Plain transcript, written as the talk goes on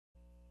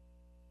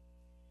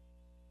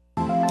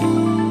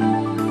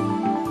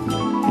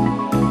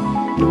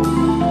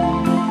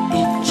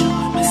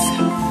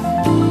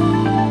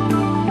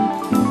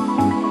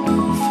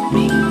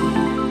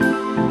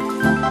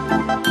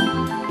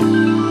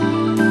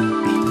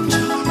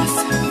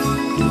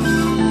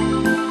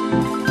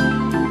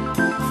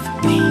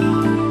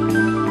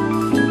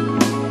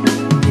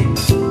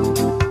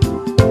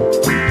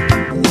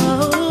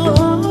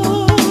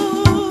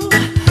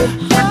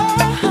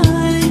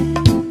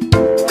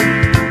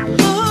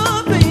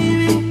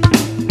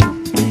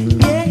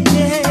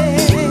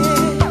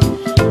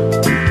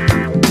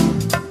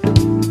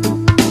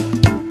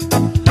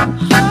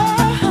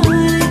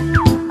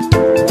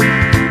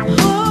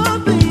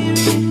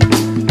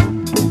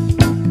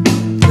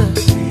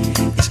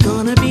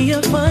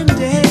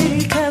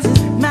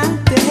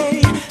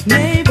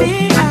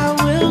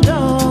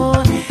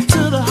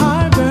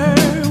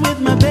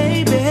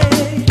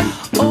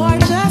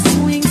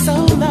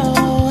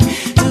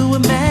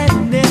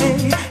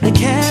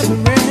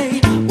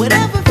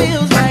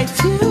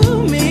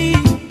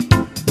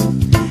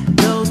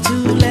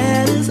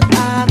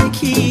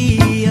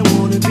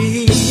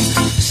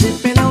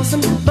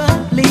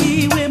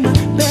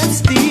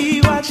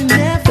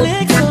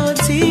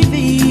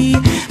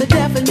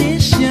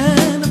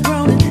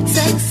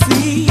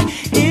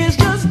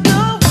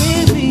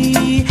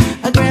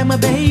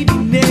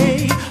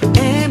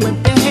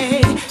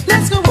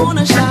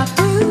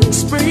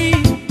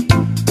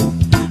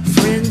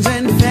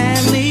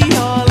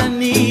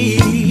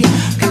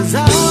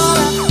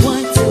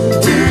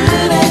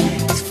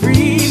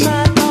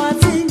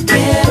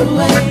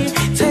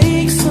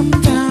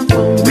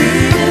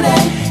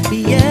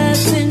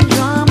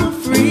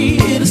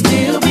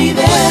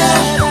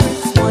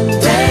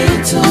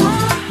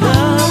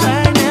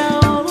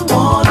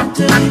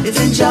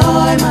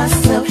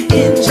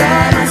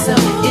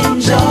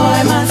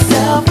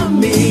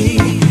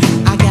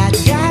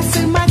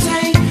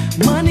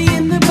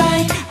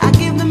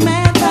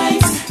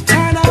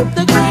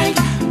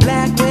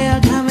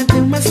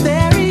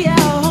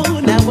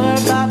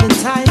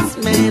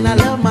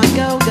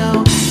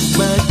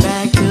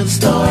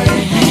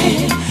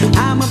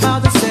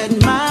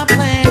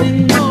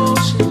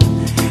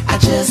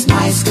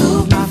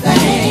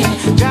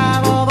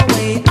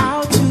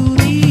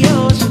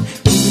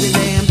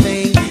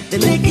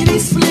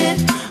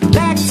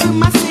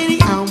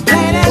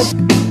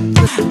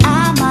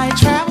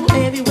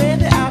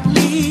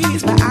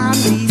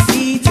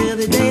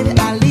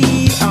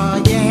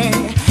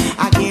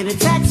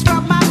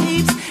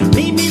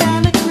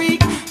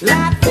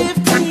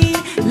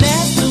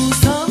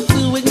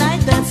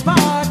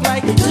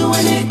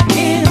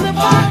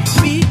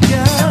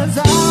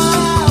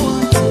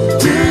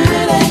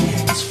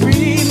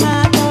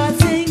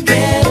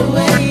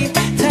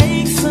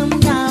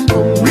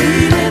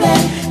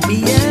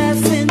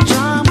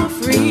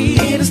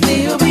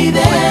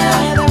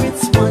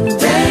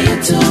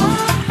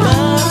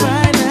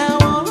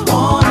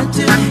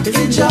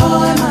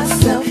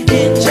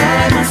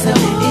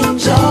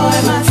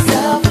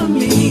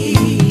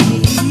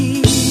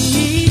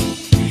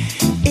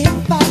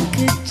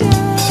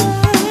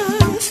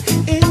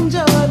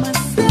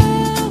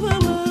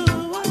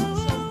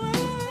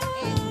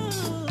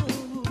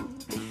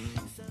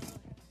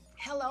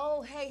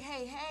hello.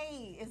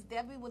 Hey. It's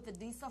Debbie with the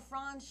D.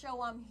 Safran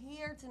Show. I'm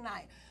here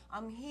tonight.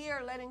 I'm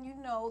here letting you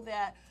know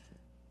that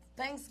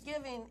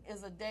Thanksgiving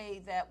is a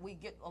day that we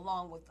get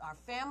along with our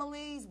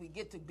families. We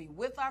get to be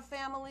with our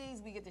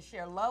families. We get to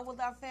share love with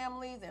our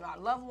families and our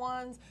loved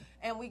ones.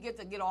 And we get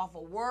to get off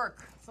of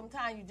work.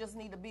 Sometimes you just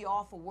need to be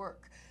off of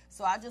work.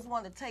 So I just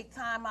want to take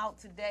time out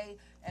today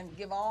and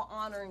give all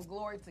honor and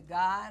glory to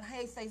God.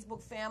 Hey,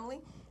 Facebook family.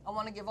 I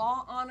want to give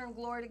all honor and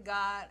glory to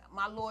God,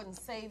 my Lord and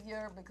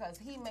Savior, because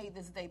he made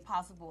this day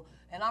possible.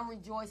 And I'm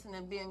rejoicing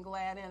and being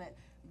glad in it.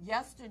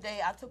 Yesterday,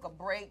 I took a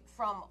break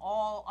from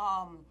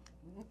all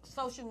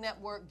social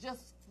network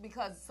just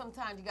because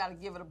sometimes you got to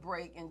give it a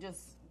break and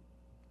just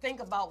think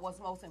about what's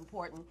most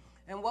important.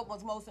 And what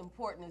was most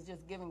important is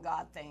just giving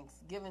God thanks,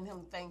 giving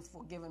him thanks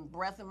for giving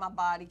breath in my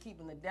body,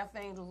 keeping the deaf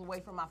angels away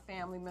from my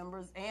family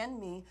members and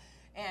me,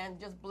 and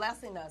just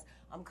blessing us.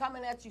 I'm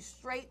coming at you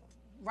straight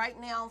right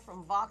now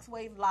from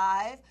VoxWave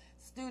Live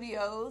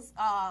Studios.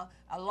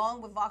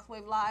 Along with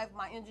VoxWave Live,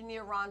 my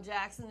engineer Ron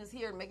Jackson is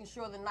here making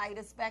sure the night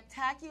is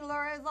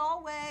spectacular as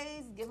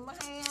always. Give him a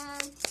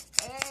hand.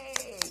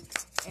 Hey.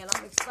 And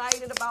I'm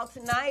excited about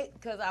tonight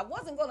because I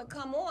wasn't going to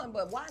come on,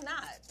 but why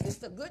not?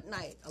 It's a good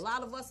night. A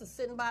lot of us are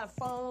sitting by the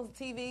phones,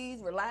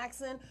 TVs,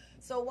 relaxing.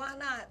 So why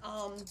not?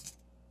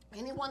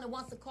 Anyone that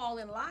wants to call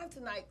in live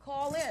tonight,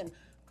 call in.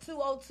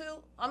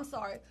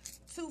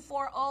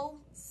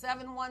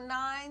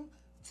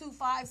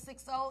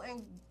 240-719-2560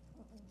 and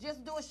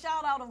just do a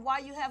shout out of why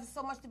you have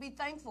so much to be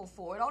thankful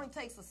for. It only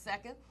takes a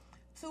second.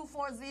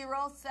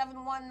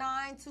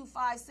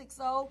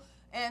 240-719-2560.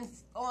 And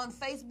on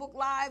Facebook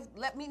Live,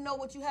 let me know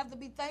what you have to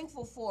be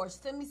thankful for.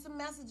 Send me some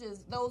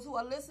messages, those who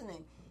are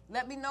listening.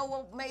 Let me know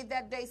what made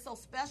that day so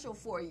special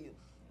for you.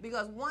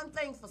 Because one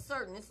thing for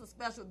certain, it's a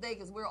special day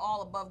because we're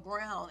all above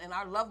ground and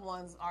our loved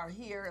ones are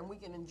here and we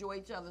can enjoy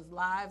each other's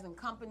lives and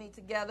company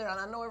together. And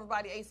I know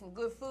everybody ate some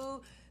good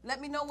food. Let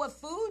me know what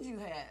food you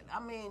had. I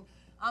mean,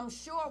 I'm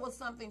sure it was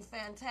something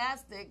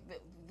fantastic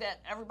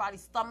that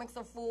everybody's stomachs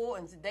are full,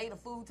 and today the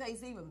food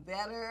tastes even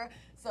better.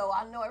 So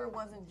I know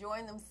everyone's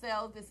enjoying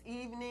themselves this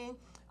evening.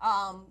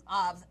 I'm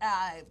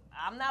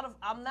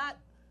not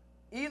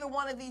either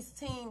one of these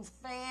teams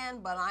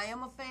fan, but I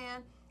am a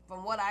fan.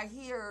 From what I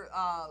hear,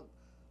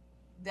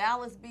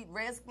 Dallas beat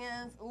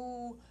Redskins.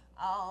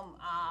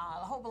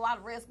 I hope a lot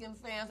of Redskins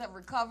fans have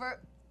recovered,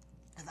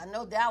 because I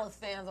know Dallas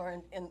fans are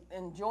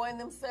enjoying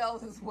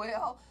themselves as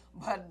well.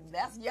 But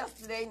that's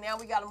yesterday. Now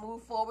we got to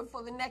move forward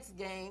for the next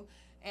game,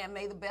 and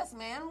may the best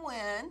man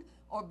win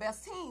or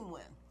best team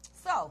win.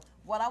 So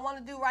what I want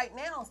to do right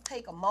now is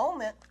take a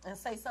moment and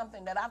say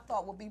something that I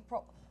thought would be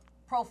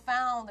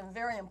profound and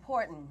very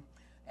important,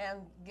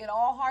 and get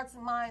all hearts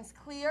and minds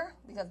clear,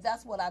 because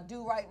that's what I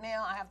do right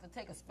now. I have to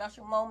take a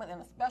special moment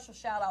and a special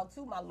shout out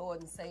to my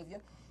Lord and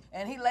Savior.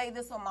 And he laid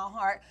this on my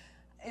heart.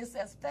 It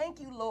says, "Thank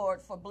you,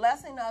 Lord, for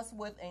blessing us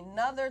with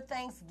another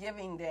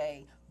Thanksgiving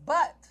day.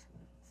 But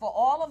for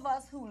all of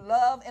us who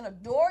love and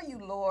adore you,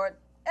 Lord,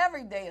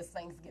 every day is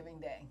Thanksgiving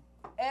Day.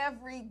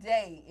 Every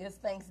day is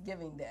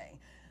Thanksgiving Day."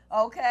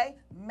 Okay?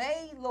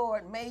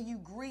 Lord, may you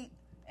greet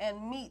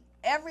and meet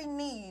every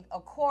need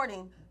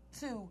according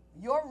to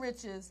your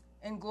riches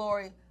and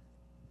glory,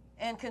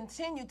 and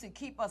continue to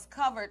keep us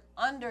covered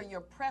under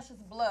your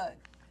precious blood.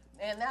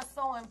 And that's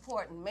so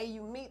important. May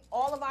you meet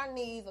all of our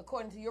needs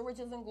according to your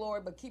riches and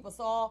glory, but keep us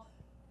all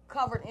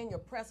covered in your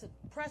precious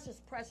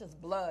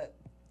blood.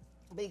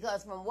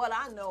 Because from what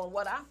I know and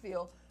what I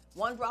feel,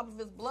 one drop of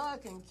his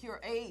blood can cure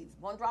AIDS.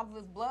 One drop of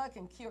his blood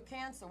can cure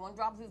cancer. One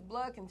drop of his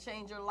blood can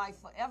change your life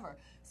forever.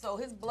 So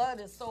his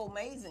blood is so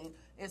amazing.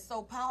 It's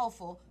so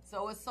powerful.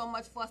 So it's so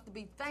much for us to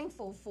be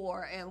thankful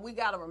for. And we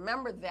got to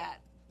remember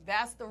that.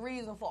 That's the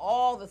reason for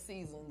all the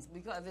seasons,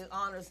 because it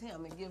honors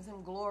him. It gives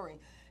him glory.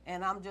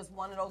 And I'm just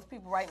one of those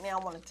people right now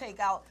want to take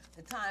out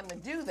the time to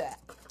do that.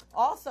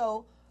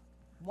 Also,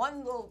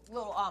 one little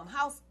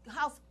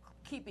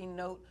housekeeping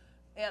note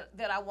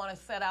that I want to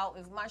set out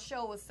is my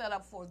show is set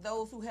up for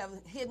those who have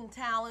hidden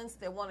talents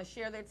that want to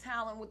share their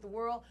talent with the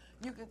world.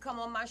 You can come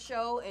on my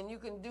show and you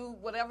can do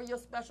whatever your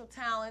special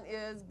talent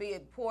is, be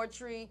it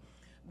poetry,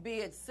 be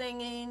it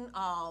singing,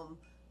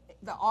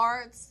 the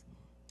arts.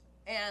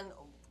 And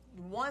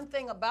one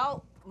thing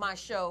about my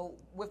show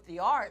with the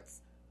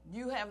arts,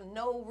 you have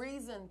no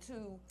reason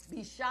to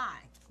be shy,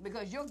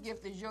 because your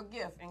gift is your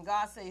gift, and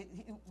God said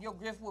your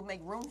gift will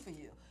make room for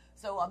you.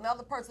 So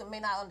another person may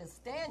not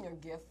understand your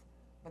gift,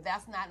 but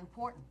that's not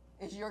important.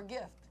 It's your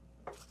gift.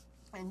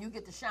 And you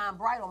get to shine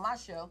bright on my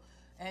show,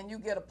 and you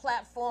get a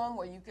platform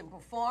where you can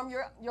perform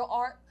your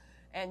art,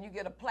 and you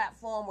get a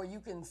platform where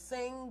you can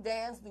sing,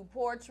 dance, do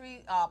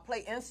poetry, play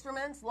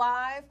instruments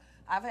live.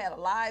 I've had a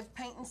live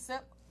paint and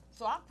sip,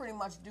 so I pretty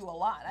much do a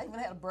lot. I even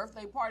had a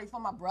birthday party for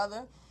my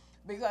brother,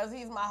 because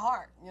he's my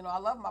heart. You know, I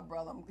love my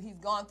brother. He's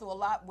gone through a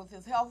lot with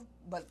his health,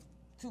 but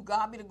to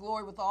God be the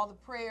glory with all the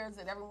prayers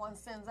that everyone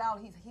sends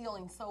out. He's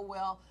healing so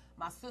well.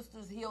 My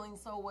sister's healing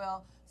so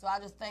well. So I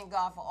just thank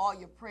God for all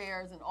your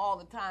prayers and all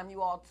the time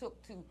you all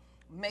took to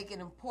make it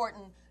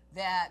important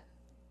that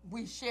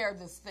we share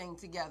this thing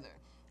together.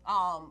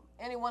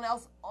 Anyone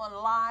else on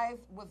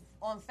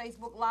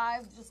Facebook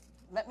Live, just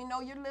let me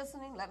know you're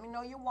listening. Let me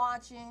know you're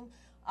watching.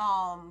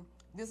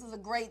 This is a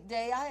great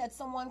day. I had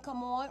someone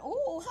come on.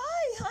 Oh,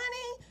 hi,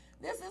 honey.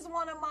 This is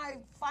one of my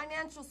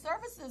financial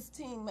services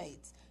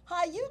teammates.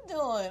 How you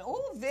doing?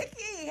 Oh,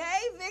 Vicky.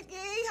 Hey, Vicky.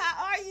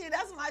 How are you?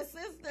 That's my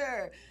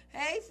sister.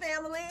 Hey,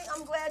 family.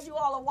 I'm glad you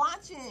all are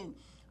watching.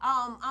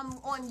 I'm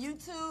on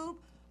YouTube.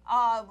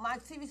 My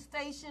TV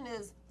station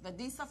is the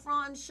Dee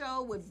Saffron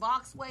Show with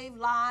VoxWave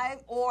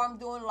Live, or I'm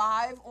doing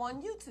live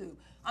on YouTube.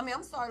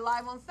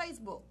 Live on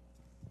Facebook.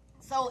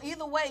 So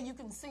either way, you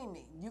can see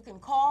me. You can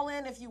call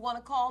in if you want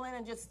to call in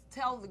and just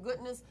tell the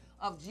goodness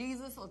of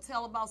Jesus, or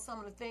tell about some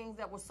of the things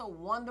that were so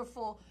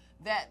wonderful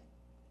that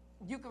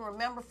you can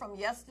remember from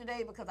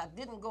yesterday, because I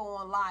didn't go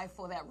on live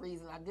for that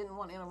reason. I didn't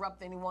want to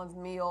interrupt anyone's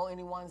meal,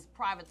 anyone's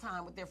private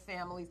time with their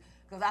families,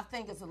 because I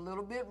think it's a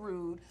little bit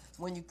rude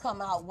when you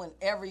come out when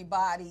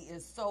everybody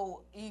is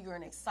so eager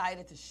and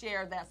excited to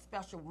share that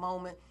special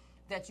moment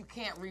that you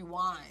can't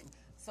rewind.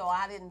 So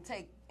I didn't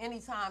take any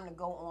time to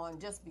go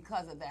on just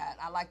because of that.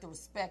 I like to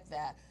respect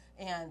that.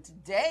 And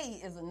today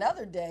is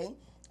another day.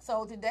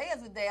 So today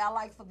is a day I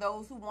like for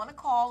those who want to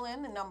call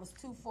in. The number's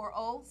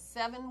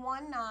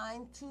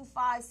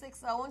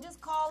 240-719-2560. And just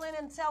call in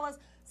and tell us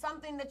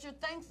something that you're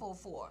thankful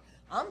for.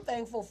 I'm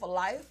thankful for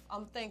life.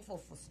 I'm thankful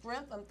for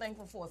strength. I'm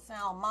thankful for a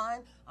sound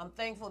mind. I'm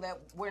thankful that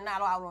we're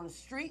not out on the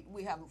street.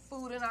 We have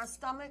food in our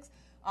stomachs.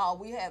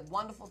 We had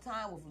wonderful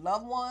time with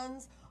loved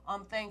ones.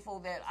 I'm thankful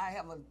that I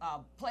have a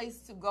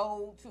place to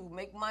go to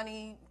make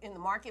money in the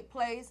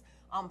marketplace.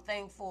 I'm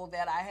thankful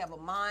that I have a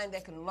mind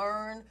that can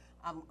learn.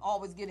 I'm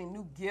always getting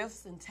new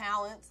gifts and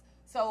talents.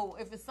 So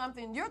if it's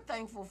something you're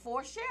thankful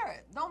for, share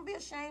it. Don't be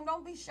ashamed.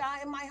 Don't be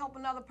shy. It might help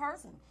another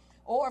person.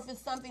 Or if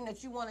it's something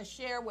that you want to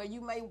share where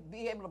you may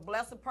be able to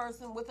bless a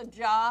person with a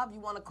job, you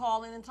want to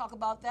call in and talk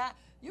about that,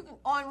 you can.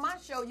 On my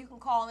show, you can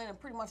call in and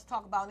pretty much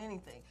talk about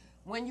anything.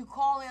 When you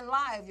call in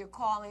live, you're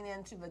calling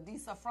into the Dee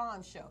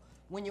Saffron Show.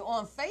 When you're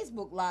on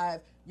Facebook Live,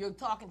 you're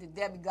talking to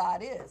Debbie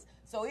God Is.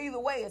 So either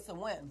way, it's a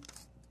win.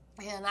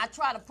 And I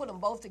try to put them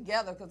both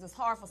together because it's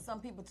hard for some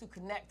people to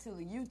connect to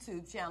the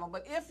YouTube channel.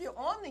 But if you're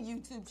on the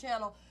YouTube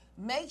channel,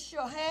 make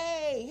sure,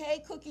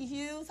 hey, Cookie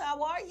Hughes,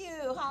 how are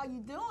you? How are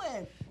you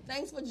doing?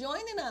 Thanks for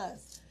joining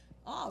us.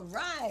 All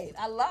right.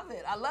 I love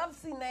it. I love to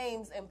see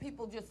names and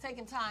people just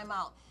taking time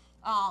out.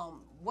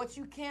 What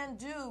you can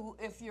do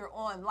if you're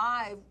on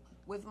live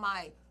with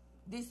my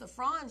Dee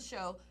Saffron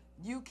Show,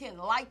 you can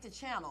like the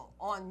channel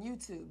on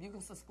YouTube. You can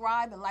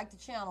subscribe and like the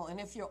channel. And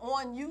if you're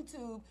on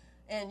YouTube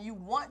and you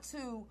want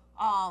to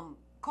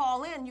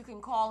call in, you can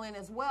call in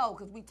as well,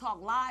 because we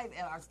talk live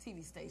at our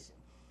TV station.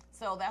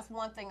 So that's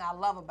one thing I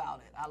love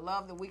about it. I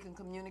love that we can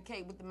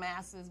communicate with the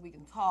masses. We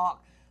can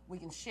talk. We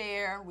can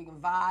share. We can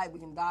vibe. We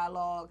can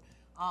dialogue.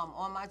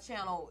 On my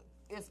channel,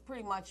 it's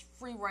pretty much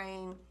free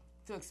reign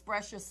to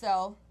express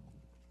yourself.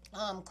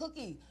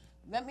 Cookie,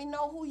 let me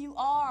know who you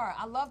are.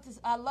 I love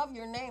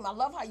your name. I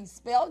love how you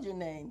spelled your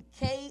name.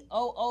 Kookie.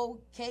 All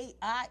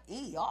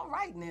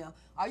right now.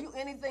 Are you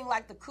anything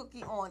like the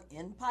cookie on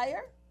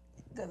Empire?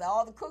 Because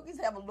all the cookies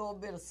have a little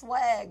bit of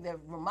swag that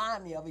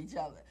remind me of each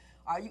other.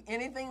 Are you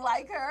anything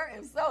like her?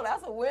 If so,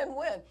 that's a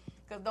win-win.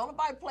 Because don't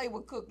nobody play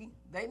with Cookie.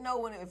 They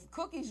know if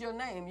Cookie's your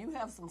name, you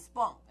have some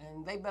spunk,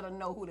 and they better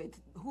know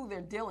who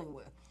they're dealing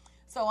with.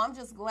 So I'm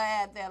just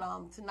glad that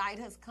tonight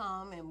has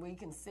come and we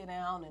can sit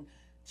down and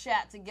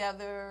chat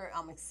together.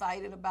 I'm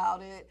excited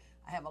about it.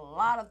 I have a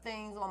lot of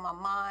things on my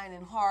mind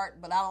and heart,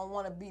 but I don't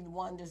want to be the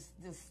one just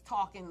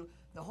talking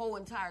the whole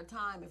entire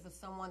time. If it's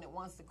someone that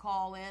wants to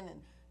call in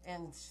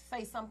and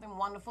say something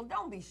wonderful,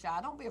 don't be shy.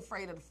 Don't be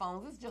afraid of the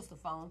phones. It's just a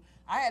phone.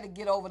 I had to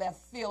get over that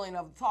feeling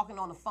of talking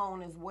on the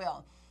phone as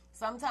well.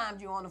 Sometimes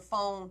you're on the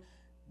phone,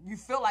 you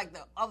feel like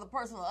the other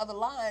person on the other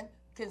line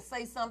can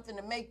say something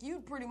to make you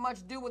pretty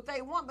much do what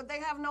they want, but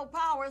they have no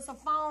power. It's a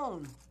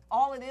phone.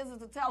 All it is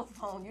a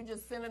telephone. You're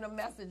just sending a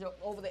message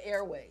over the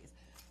airways.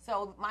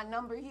 So my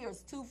number here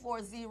is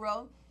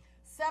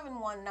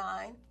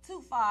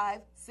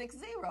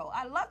 240-719-2560.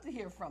 I love to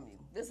hear from you.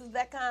 This is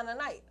that kind of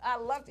night. I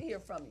love to hear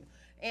from you.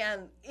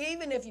 And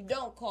even if you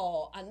don't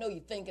call, I know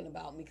you're thinking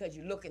about me because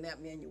you're looking at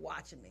me and you're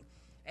watching me.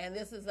 And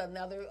this is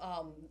another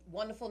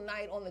wonderful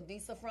night on the Dee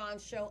Saffron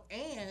Show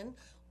and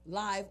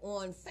live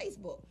on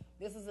Facebook.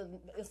 This is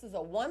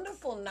a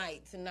wonderful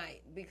night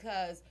tonight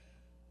because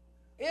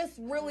it's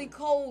really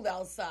cold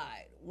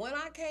outside. When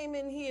I came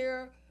in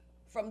here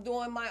from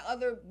doing my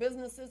other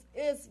businesses,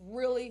 it's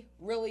really,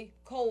 really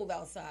cold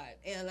outside.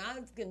 And I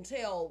can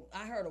tell,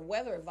 I heard a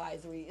weather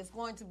advisory. It's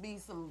going to be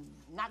some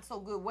not so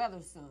good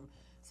weather soon.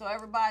 So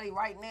everybody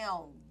right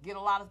now, get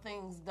a lot of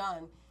things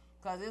done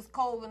because it's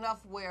cold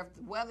enough where if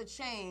the weather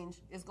change,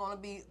 it's going to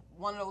be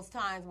one of those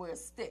times where it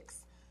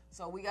sticks.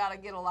 So we got to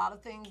get a lot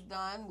of things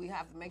done. We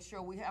have to make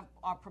sure we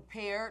are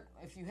prepared.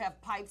 If you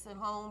have pipes at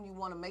home, you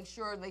want to make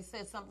sure they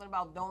said something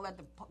about don't let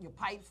your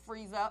pipes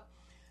freeze up.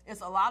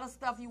 It's a lot of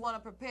stuff you want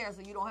to prepare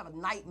so you don't have a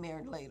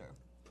nightmare later.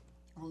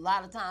 A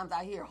lot of times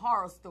I hear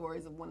horror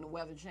stories of when the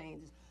weather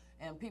changes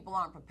and people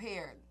aren't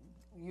prepared.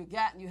 You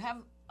have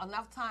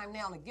enough time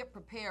now to get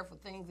prepared for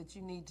things that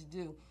you need to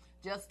do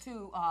just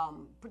to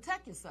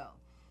protect yourself.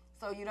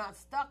 So you're not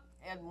stuck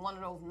in one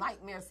of those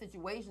nightmare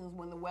situations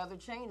when the weather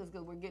changes,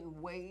 because we're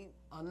getting way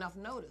enough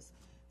notice.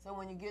 So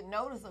when you get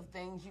notice of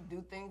things, you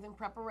do things in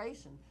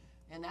preparation.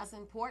 And that's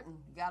important.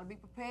 You got to be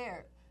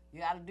prepared. You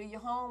got to do your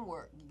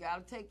homework. You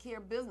got to take care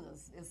of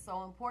business. It's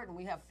so important.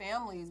 We have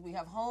families. We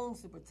have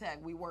homes to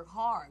protect. We work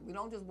hard. We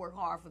don't just work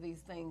hard for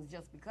these things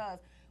just because.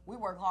 We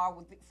work hard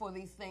for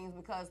these things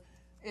because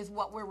it's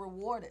what we're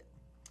rewarded.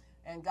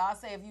 And God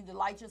said if you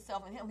delight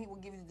yourself in him, he will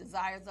give you the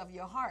desires of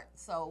your heart.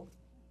 So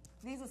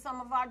these are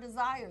some of our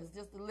desires,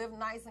 just to live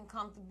nice and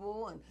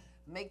comfortable and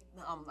make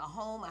a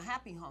home a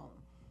happy home.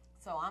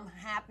 So I'm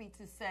happy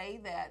to say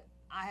that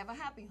I have a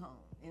happy home,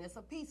 and it's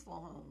a peaceful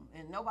home,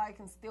 and nobody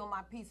can steal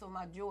my peace or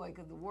my joy,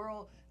 because the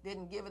world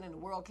didn't give it and the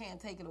world can't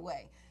take it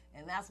away.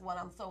 And that's what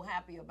I'm so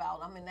happy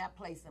about. I'm in that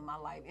place in my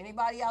life.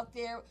 Anybody out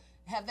there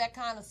have that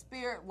kind of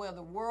spirit where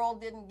the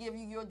world didn't give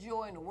you your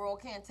joy and the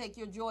world can't take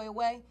your joy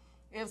away?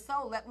 If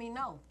so, let me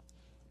know.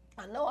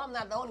 I know I'm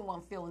not the only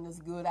one feeling this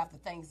good after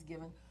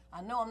Thanksgiving.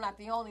 I know I'm not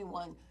the only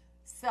one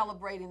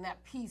celebrating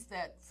that peace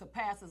that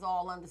surpasses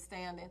all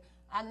understanding.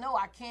 I know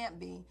I can't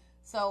be.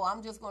 So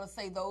I'm just going to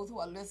say, those who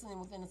are listening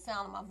within the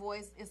sound of my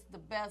voice, it's the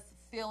best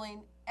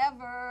feeling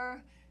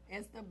ever.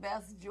 It's the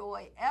best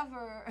joy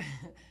ever.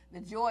 The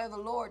joy of the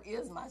Lord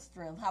is my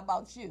strength. How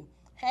about you?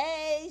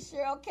 Hey,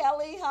 Cheryl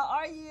Kelly, how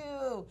are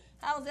you?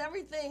 How's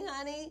everything,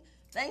 honey?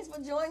 Thanks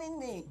for joining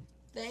me.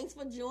 Thanks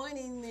for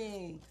joining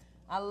me.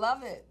 I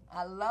love it.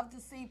 I love to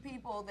see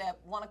people that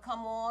want to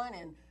come on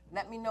and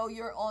let me know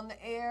you're on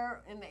the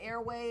air, in the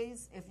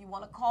airways. If you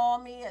want to call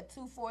me at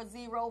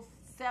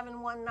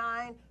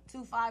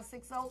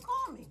 240-719-2560,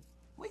 call me.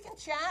 We can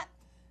chat.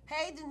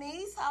 Hey,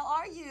 Denise, how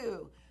are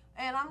you?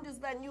 And I'm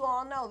just letting you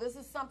all know, this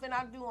is something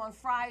I do on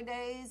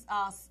Fridays.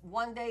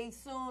 One day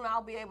soon,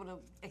 I'll be able to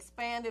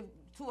expand it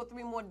 2 or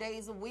 3 more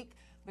days a week,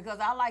 because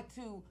I like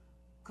to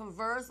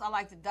converse. I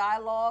like to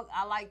dialogue.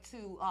 I like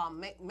to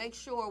make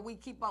sure we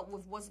keep up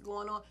with what's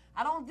going on.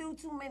 I don't do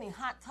too many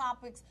hot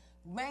topics,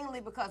 mainly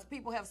because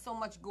people have so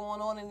much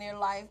going on in their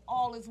life.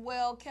 All is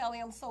well, Kelly.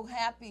 I'm so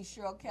happy,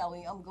 Cheryl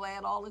Kelly. I'm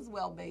glad all is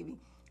well, baby.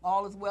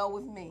 All is well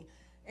with me.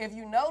 If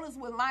you notice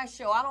with my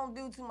show, I don't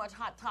do too much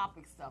hot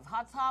topic stuff.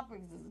 Hot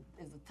topics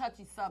is a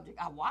touchy subject.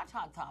 I watch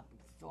hot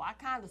topics, so I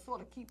kind of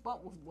sort of keep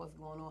up with what's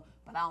going on,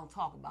 but I don't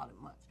talk about it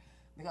much,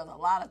 because a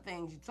lot of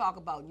things you talk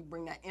about, you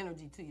bring that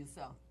energy to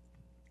yourself.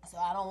 So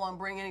I don't want to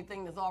bring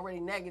anything that's already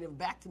negative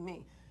back to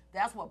me.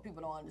 That's what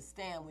people don't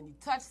understand. When you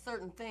touch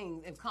certain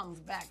things, it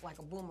comes back like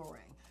a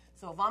boomerang.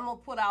 So if I'm going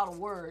to put out a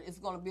word, it's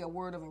going to be a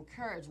word of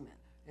encouragement.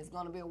 It's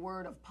going to be a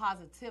word of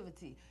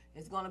positivity.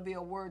 It's going to be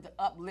a word to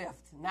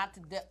uplift, not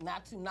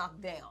to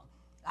knock down.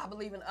 I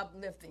believe in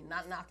uplifting,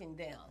 not knocking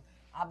down.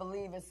 I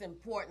believe it's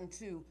important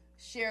to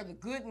share the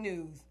good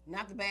news,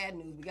 not the bad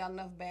news. We got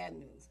enough bad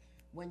news.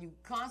 When you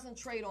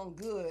concentrate on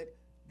good,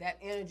 that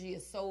energy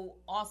is so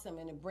awesome,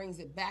 and it brings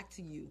it back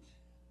to you.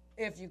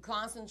 If you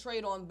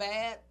concentrate on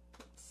bad,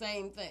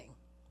 same thing.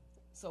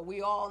 So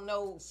we all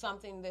know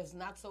something that's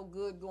not so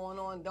good going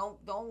on.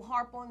 Don't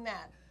harp on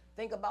that.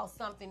 Think about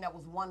something that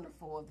was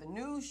wonderful. If the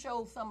news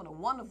shows some of the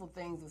wonderful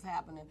things that's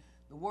happening,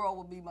 the world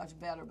will be much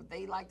better. But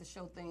they like to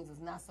show things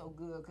that's not so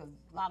good, because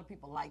a lot of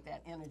people like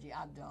that energy.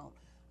 I don't.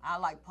 I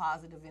like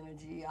positive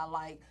energy. I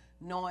like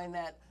knowing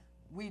that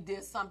we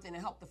did something to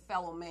help the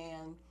fellow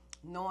man,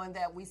 knowing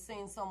that we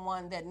seen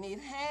someone that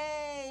needs,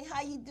 hey,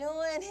 how you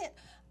doing?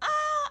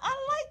 I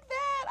like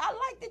that. I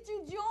like that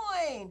you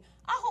joined.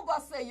 I hope I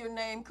say your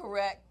name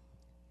correct.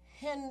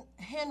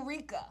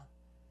 Henrica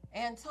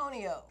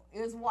Antonio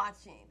is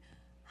watching.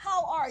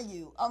 How are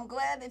you? I'm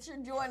glad that you're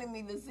joining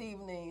me this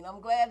evening.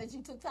 I'm glad that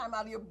you took time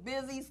out of your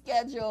busy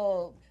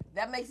schedule.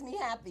 That makes me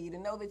happy to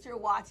know that you're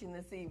watching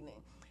this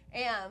evening.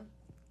 And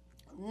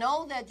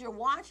know that you're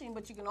watching,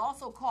 but you can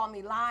also call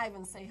me live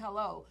and say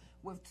hello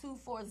with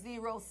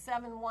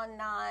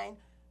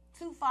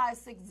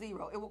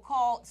 240-719-2560. It will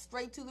call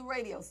straight to the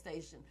radio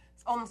station.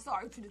 Oh, I'm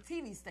sorry, to the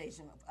TV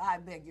station. I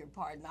beg your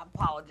pardon. I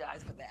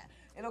apologize for that.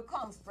 It'll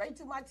come straight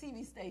to my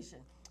TV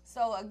station.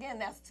 So, again,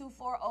 that's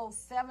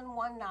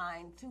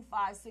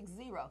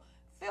 240-719-2560.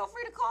 Feel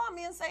free to call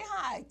me and say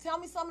hi. Tell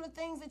me some of the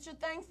things that you're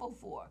thankful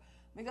for,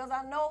 because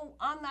I know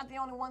I'm not the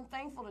only one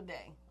thankful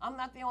today. I'm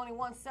not the only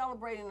one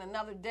celebrating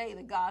another day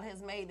that God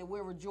has made that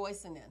we're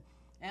rejoicing in.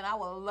 And I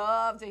would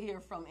love to hear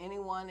from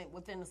anyone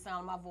within the sound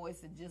of my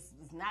voice that just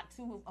is not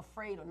too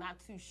afraid or not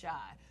too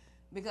shy.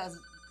 Because,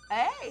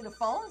 hey, the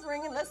phone's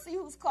ringing. Let's see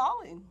who's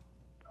calling.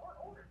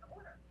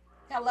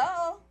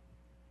 Hello?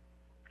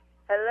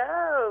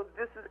 Hello,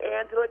 this is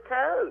Angela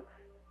Toad.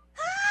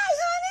 Hi,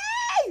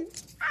 honey!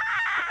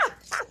 Ah!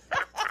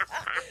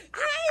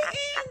 Hey,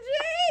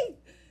 Angie!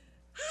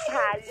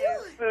 How you,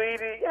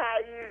 sweetie? How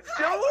you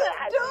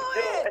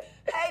doing?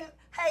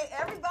 Hey,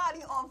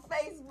 everybody on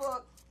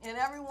Facebook and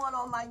everyone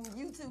on my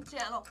YouTube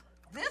channel,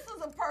 this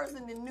is a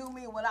person that knew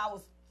me when I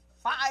was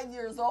 5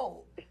 years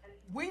old.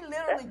 We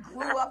literally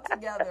grew up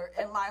together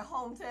in my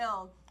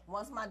hometown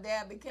once my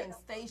dad became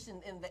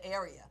stationed in the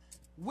area.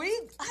 Hey,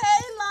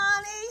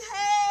 Lonnie.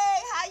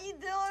 Hey, how you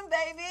doing,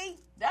 baby?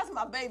 That's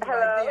my baby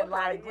right there,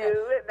 Lonnie. How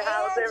you? And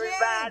how's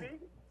everybody?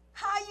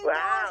 How you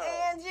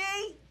doing,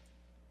 Angie?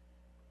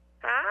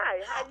 Hi,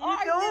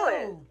 how you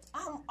doing?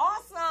 I'm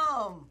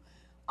awesome.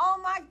 Oh,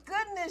 my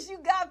goodness, you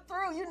got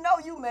through. You know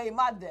you made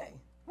my day.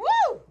 Woo!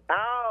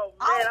 Oh,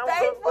 man, I'm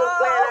thankful. so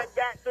glad I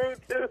got through,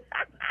 too.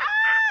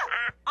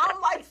 I'm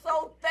like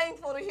so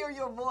thankful to hear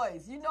your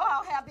voice. You know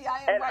how happy I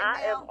am right now? And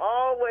I am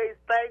always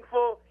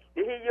thankful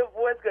to hear your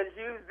voice because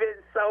you've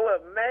been so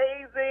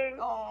amazing.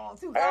 Oh,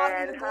 to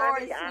God be the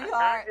glory,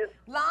 sweetheart.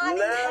 Lonnie,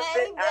 hey,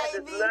 baby. I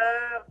just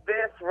love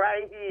this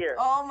right here.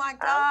 Oh, my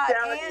God,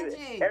 I'm telling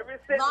Angie. you, ever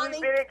since Lonnie,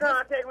 we've been in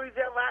contact with each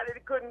other, I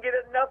couldn't get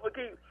enough. I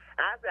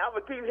said, I'm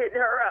going to keep hitting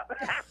her up.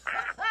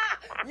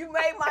 You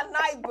made my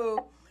night, boo.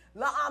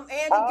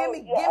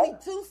 Angie, give me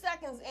 2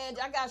 seconds,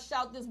 Angie. I got to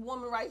shout this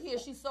woman right here.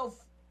 She's so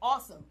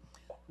awesome.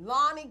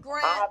 Lonnie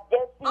Grant. I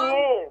bet she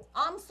is.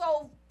 I'm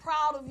so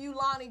proud of you,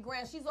 Lonnie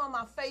Grant. She's on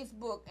my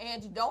Facebook,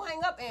 Angie. Don't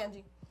hang up,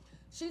 Angie.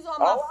 She's on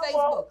my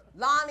Facebook.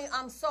 Lonnie,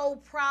 I'm so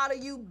proud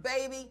of you,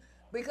 baby,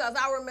 because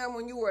I remember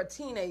when you were a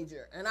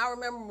teenager, and I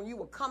remember when you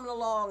were coming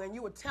along and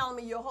you were telling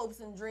me your hopes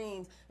and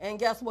dreams, and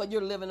guess what?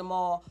 You're living them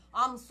all.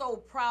 I'm so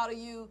proud of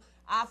you.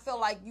 I feel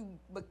like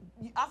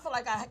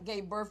I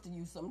gave birth to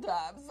you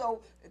sometimes.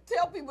 So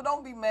tell people,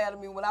 don't be mad at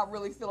me when I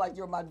really feel like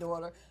you're my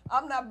daughter.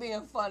 I'm not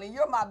being funny.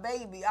 You're my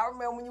baby. I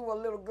remember when you were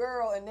a little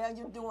girl, and now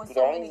you're doing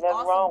so many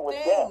awesome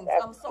things.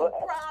 I'm so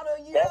proud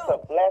of you. That's a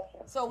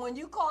blessing. So when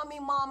you call me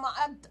mama,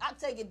 I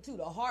take it to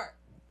the heart.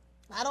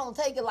 I don't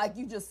take it like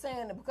you just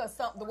saying it because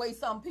the way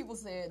some people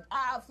said.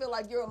 I feel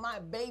like you're my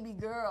baby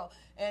girl,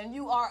 and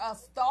you are a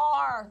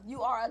star.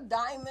 You are a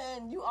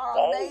diamond. You are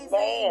amazing.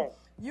 Amen.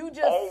 You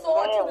just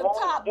soar to the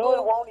top,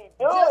 boo.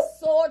 Just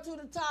soar to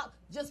the top.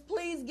 Just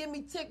please give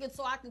me tickets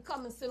so I can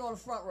come and sit on the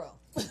front row.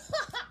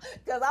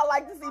 Because I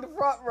like to see the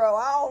front row.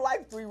 I don't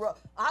like 3 rows.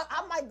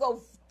 I might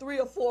go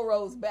 3 or 4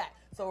 rows back.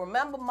 So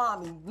remember,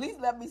 Mommy, at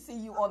least let me see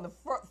you on the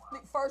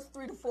first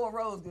 3 to 4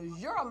 rows because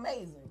you're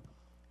amazing.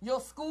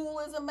 Your school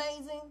is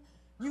amazing.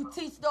 You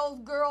teach those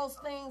girls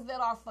things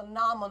that are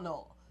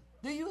phenomenal.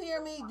 Do you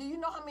hear me? Do you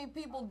know how many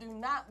people do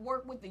not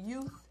work with the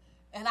youth?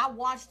 And I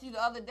watched you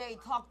the other day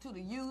talk to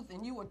the youth,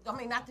 and you were,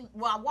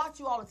 I watch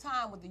you all the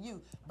time with the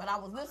youth, but I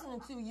was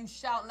listening to you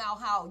shouting out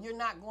how you're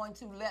not going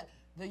to let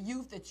the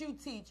youth that you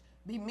teach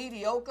be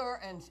mediocre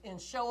and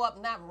show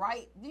up not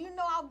right. Do you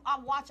know I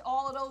watch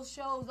all of those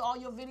shows, all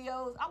your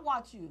videos? I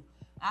watch you.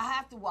 I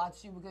have to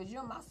watch you because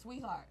you're my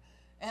sweetheart.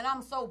 And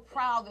I'm so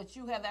proud that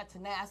you have that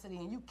tenacity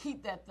and you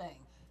keep that thing.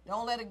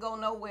 Don't let it go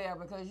nowhere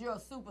because you're a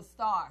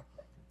superstar.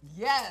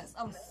 Yes,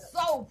 I'm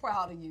so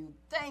proud of you.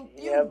 Thank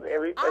you.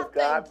 Yeah,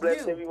 God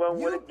bless everyone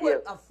with a gift.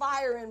 You put a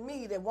fire in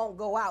me that won't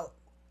go out.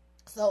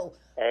 So,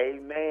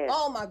 amen.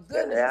 Oh my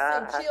goodness,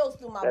 it sent chills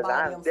through my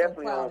body. I'm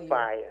definitely so proud on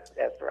fire.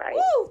 That's right.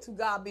 Woo! To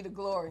God be the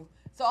glory.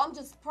 So I'm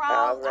just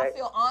proud. Right. I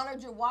feel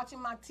honored you're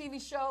watching my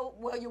TV show.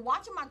 Well, you're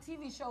watching my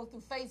TV show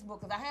through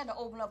Facebook because I had to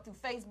open up through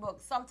Facebook.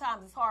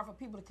 Sometimes it's hard for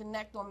people to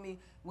connect on me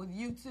with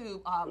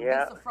YouTube,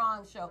 Lisa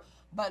Franz show.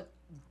 But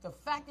the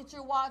fact that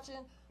you're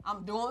watching,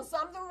 I'm doing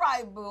something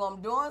right, boo.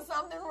 I'm doing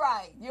something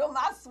right. You're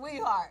my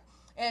sweetheart.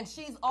 And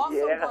she's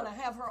also going to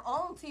have her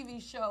own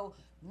TV show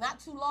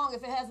not too long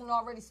if it hasn't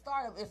already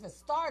started. If it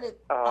started,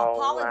 I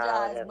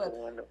apologize, but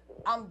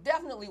wonderful. I'm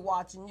definitely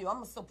watching you. I'm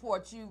going to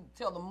support you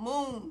till the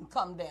moon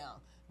come down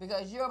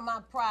because you're my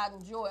pride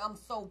and joy. I'm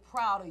so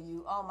proud of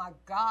you. Oh, my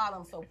God,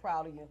 I'm so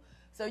proud of you.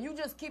 So you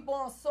just keep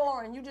on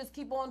soaring. You just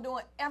keep on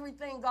doing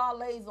everything God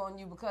lays on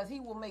you because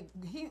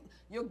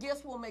your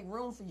gifts will make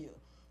room for you.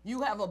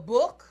 You have a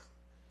book.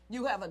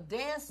 You have a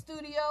dance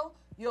studio.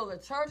 You're a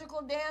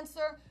liturgical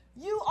dancer.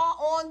 You are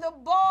on the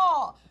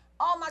ball.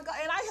 Oh, my God.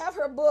 And I have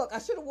her book. I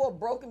should have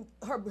broken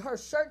her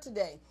shirt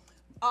today.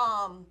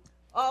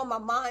 Oh, my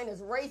mind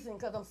is racing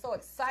because I'm so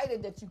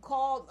excited that you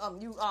called.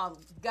 You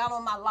got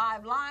on my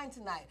live line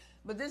tonight.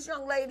 But this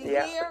young lady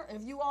here,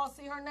 if you all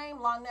see her name,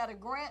 Lonetta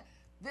Grant,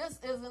 this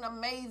is an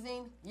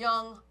amazing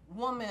young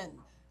woman.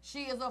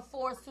 She is a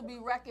force to be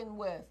reckoned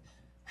with.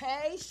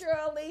 Hey,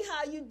 Shirley,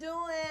 how you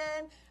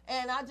doing?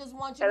 And I just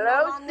want you to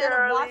know,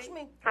 Lonetta, watch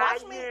me.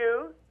 Watch me.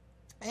 You?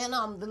 And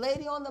the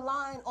lady on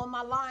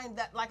my line,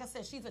 that, like I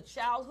said, she's a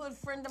childhood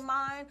friend of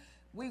mine.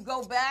 We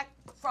go back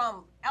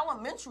from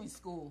elementary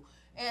school.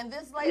 And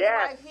this lady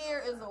right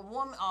here is a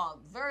woman,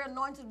 very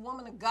anointed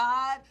woman of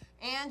God.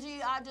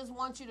 Angie, I just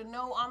want you to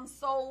know I'm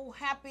so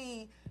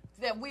happy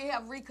that we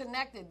have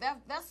reconnected.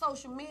 That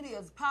social media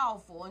is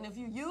powerful. And if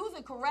you use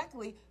it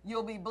correctly,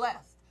 you'll be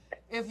blessed.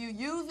 If you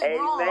use it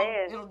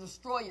wrong, it'll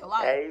destroy your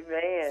life.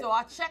 Amen. So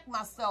I check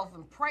myself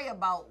and pray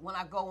about when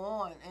I go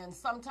on. And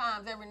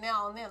sometimes, every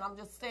now and then, I'm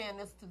just saying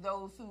this to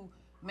those who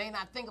may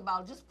not think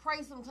about it. Just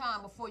pray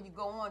sometime before you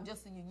go on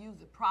just so you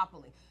use it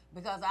properly.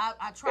 Because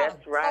I try to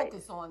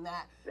focus on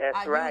that.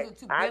 That's I use it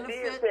to benefit. I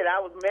did say I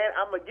was mad.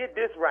 I'm going to get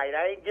this right.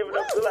 I ain't giving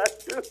up till I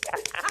do.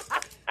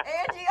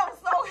 Angie, I'm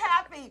so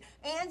happy.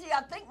 Angie,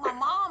 I think my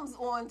mom's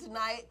on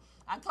tonight.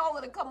 I told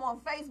her to come on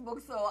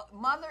Facebook. So,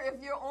 Mother,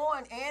 if you're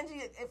on,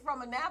 Angie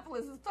from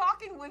Annapolis is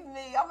talking with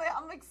me.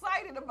 I'm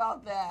excited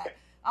about that.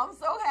 I'm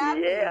so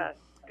happy. Yeah,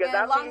 because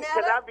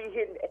I've been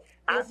hitting.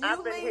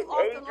 I've been hitting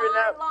Adrian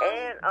up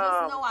and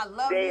just know I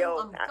love Dale. you.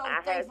 I'm so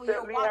thankful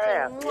you're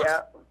watching.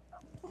 Yeah.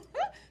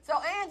 So,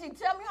 Angie,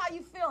 tell me how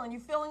you feeling. You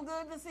feeling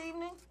good this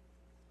evening?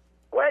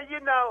 Well,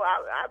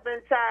 I've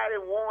been tired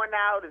and worn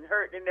out and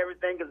hurt and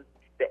everything because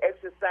the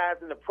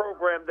exercise and the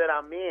program that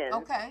I'm in.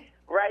 Okay.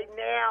 Right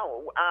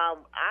now,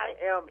 I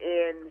am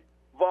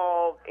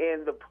involved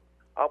in the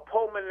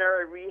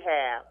pulmonary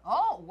rehab.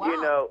 Oh,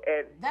 wow.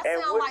 That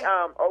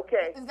sounds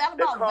okay. Is that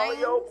about the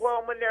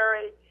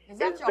cardiopulmonary? Is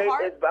that your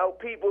heart? It's about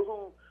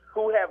people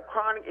who have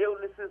chronic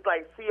illnesses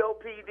like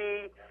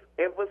COPD,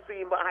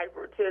 emphysema,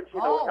 hypertension,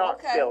 or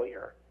heart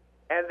failure.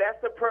 And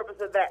that's the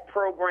purpose of that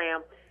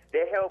program.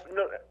 They help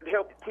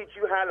teach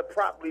you how to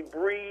properly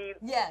breathe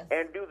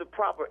and do the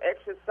proper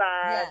exercise.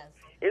 Yes.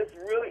 It's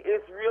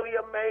really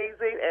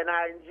amazing, and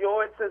I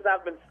enjoy it since I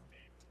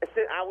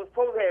was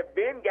supposed to have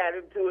got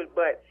into it,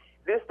 but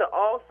this to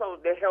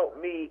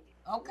help me.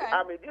 Okay.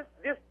 I mean,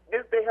 this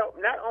to help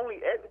not only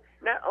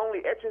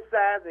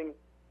exercising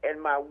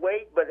and my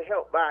weight, but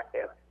help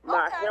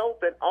my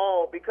health and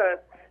all, because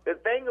the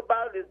thing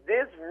about it is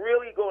this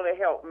really going to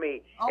help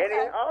me. Okay. And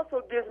it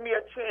also gives me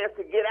a chance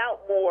to get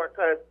out more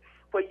because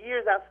for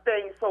years I've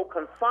stayed so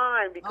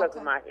confined because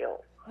of my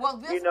health. Well,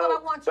 this is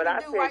what I want you to do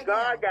right now. But I said,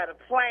 God got a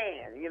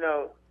plan,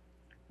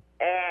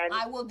 and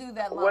I will do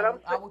that, Lord.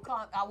 I will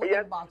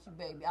inbox you,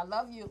 baby. I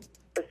love you.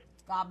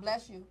 God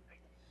bless you.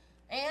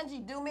 Angie,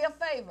 do me a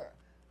favor.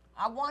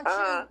 I want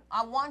us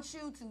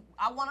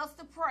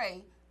to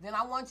pray. Then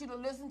I want you to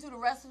listen to the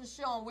rest of the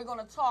show, and we're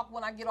going to talk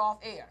when I get off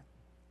air.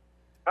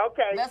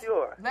 Okay,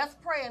 sure. Let's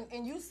pray,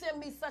 and you send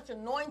me such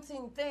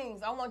anointing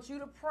things. I want you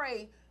to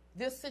pray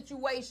this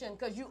situation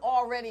because you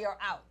already are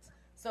out.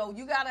 So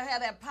you got to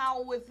have that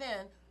power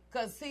within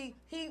because, see,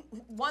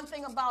 one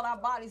thing about our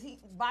bodies,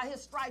 by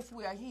his stripes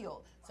we are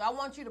healed. So I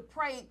want you to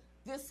pray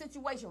this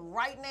situation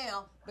right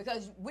now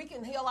because we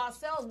can heal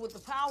ourselves with the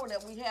power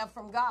that we have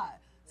from God.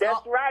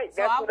 That's right.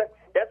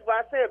 That's why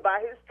I said, by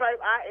his stripe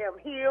I am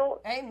healed.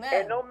 Amen.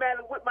 And no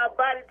matter what my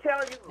body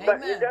tells you, but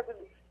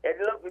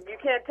you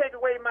can't take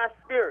away my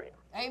spirit.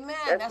 Amen.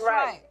 That's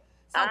right.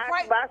 So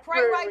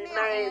pray right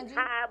now, Angie.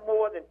 High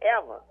more than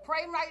ever.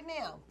 Pray right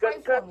now.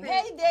 Pray for me.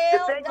 Hey,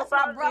 Dale, that's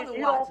my brother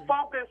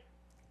watching.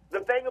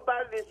 The thing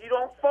about it is you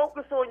don't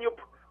focus on your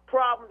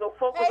problems or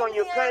focus on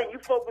your pain. You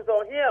focus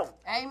on him.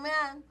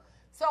 Amen.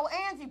 So,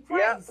 Angie, pray.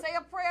 Yep. Say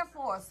a prayer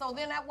for us. So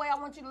then that way I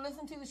want you to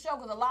listen to the show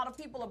because a lot of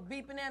people are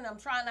beeping in and I'm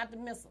trying not to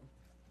miss them.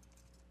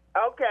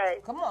 Okay.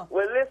 Come on.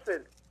 Well,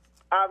 listen.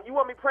 You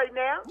want me to pray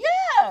now?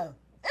 Yeah.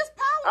 It's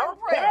power in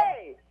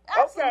prayer.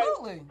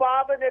 Absolutely. Okay.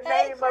 Father, in the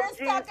name of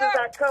Jesus,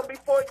 I come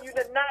before you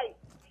tonight.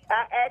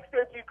 I ask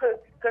that you could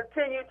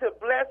continue to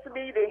bless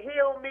me, to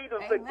heal me, to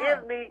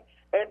forgive me,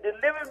 and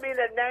deliver me in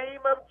the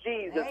name of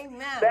Jesus.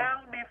 Amen.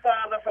 Bound me,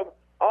 Father, from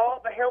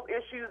all the health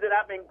issues that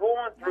I've been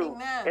going through.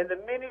 Amen. And the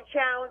many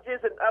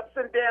challenges and ups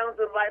and downs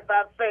in life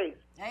I've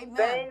faced. Amen.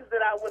 Things that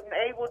I wasn't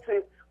able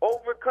to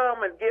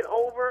overcome and get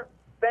over.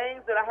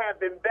 Things that I have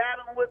been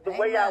battling with the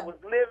way I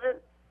was living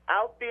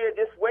out there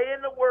this way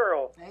in the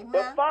world. Amen.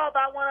 But Father,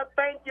 I want to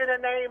thank you in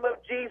the name of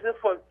Jesus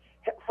for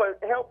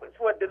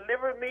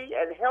delivering me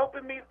and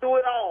helping me through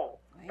it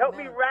all. Amen. Help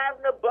me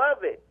rising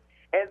above it.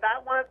 And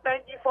I want to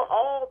thank you for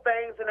all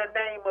things in the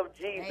name of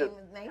Jesus.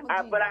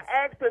 But I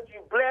ask that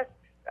you bless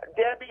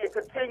Debbie and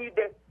continue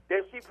that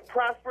she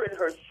prosper in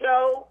her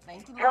show.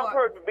 Thank you, Help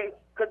Lord. her to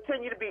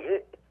continue to be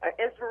an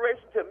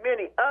inspiration to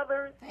many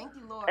others. Thank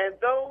you, Lord. And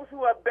those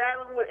who are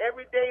battling with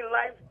everyday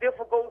life's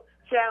difficult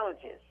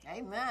challenges.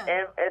 Amen.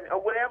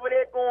 And whatever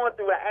they're going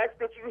through, I ask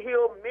that you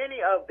heal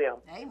many of them.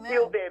 Amen.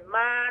 Heal their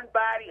mind,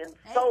 body, and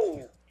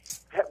soul.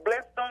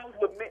 Bless those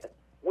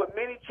with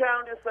many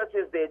challenges such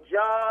as their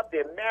job,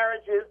 their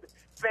marriages,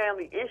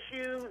 family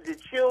issues,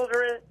 their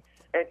children,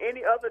 and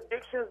any other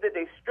addictions that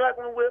they're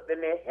struggling with,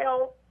 and their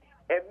health,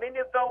 and many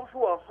of those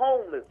who are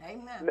homeless.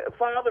 Amen.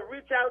 Father,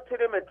 reach out to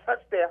them and touch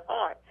their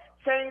heart.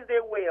 Change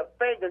their way of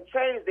thinking,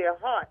 change their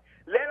heart.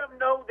 Let them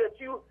know that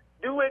you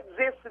do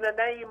exist in the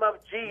name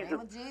of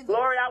Jesus.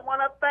 Lord, I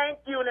want to thank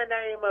you in the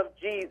name of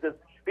Jesus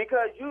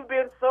because you've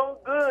been so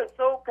good,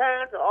 so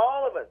kind to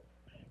all of us.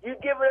 You've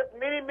given us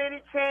many,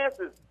 many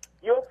chances.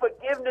 Your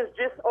forgiveness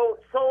just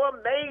so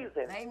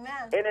amazing.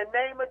 Amen. In the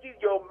name of Jesus,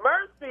 your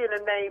mercy in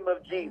the name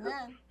of Jesus,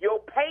 your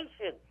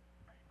patience,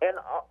 and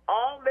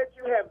all that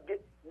you have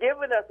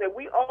given us, and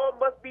we all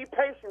must be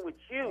patient with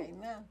you.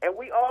 Amen. And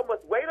we all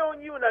must wait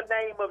on you in the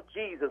name of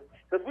Jesus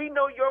because we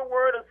know your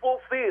word is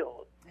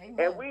fulfilled. Amen.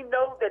 And we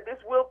know that this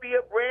will be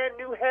a brand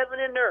new heaven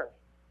and earth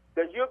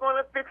because you're going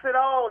to fix it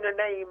all in the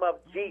name of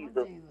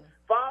Jesus.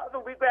 Father,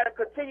 we've got to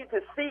continue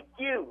to seek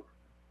you.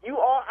 You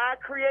are our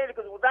creator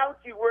because without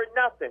you, we're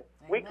nothing.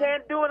 Amen. We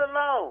can't do it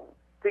alone.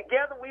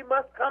 Together, we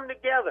must come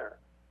together.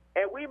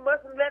 And we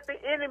mustn't let the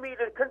enemy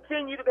to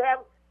continue to have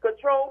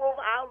control over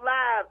our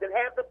lives and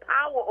have the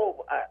power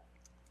over us.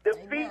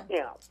 Defeat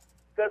him.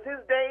 because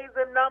his days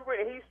are numbered,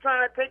 and he's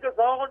trying to take us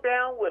all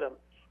down with him.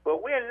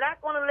 But we're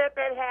not going to let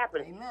that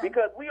happen. Amen.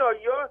 Because we are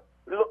your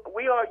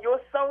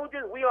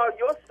soldiers, we are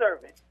your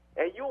servants,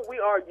 and we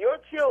are your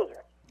children.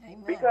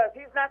 Amen. Because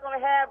he's not going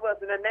to have us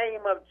in the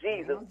name of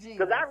Jesus.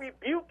 Because I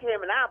rebuke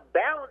him and I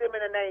bound him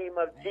in the name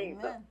of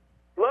Jesus. Amen.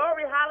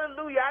 Glory,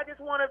 hallelujah. I just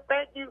want to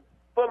thank you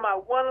for my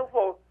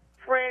wonderful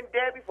friend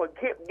Debbie for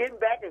getting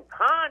back in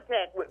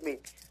contact with me.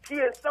 She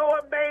is so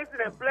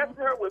amazing and blessing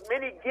her with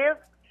many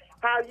gifts.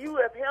 How you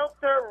have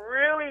helped her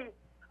really,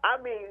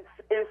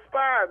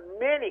 inspire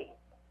many.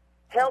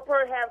 Help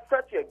her have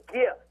such a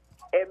gift.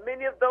 And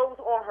many of those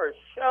on her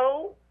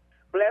show,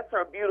 bless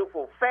her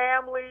beautiful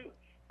family,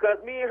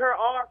 because me and her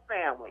are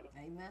family.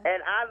 Amen.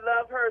 And I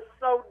love her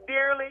so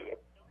dearly,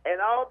 and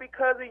all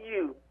because of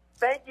you.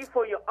 Thank you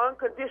for your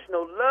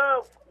unconditional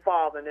love,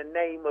 Father, in the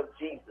name of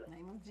Jesus.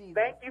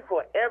 Thank you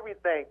for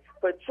everything,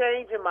 for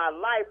changing my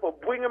life, for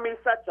bringing me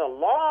such a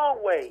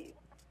long way.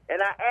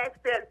 And I ask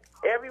that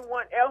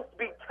everyone else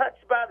be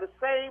touched by the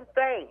same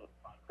thing,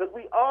 because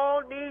we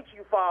all need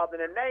you, Father,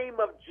 in the name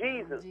of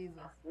Jesus.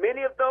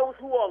 Many of those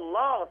who are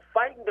lost,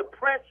 fighting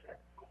depression,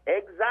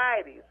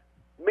 anxieties,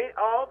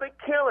 all the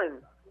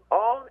killing,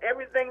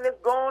 everything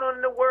that's going on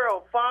in the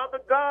world, Father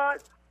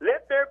God,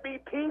 let there be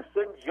peace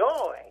and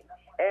joy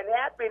and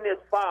happiness,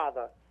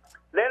 Father.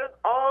 Let us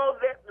all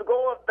let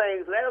go of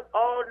things. Let us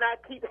all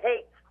not keep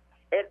hate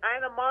and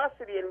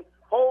animosity and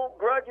hold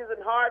grudges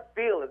and hard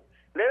feelings.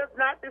 Let us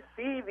not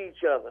deceive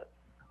each other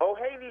or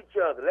hate each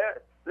other.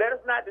 Let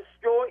us not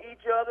destroy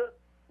each other.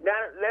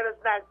 Let us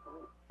not,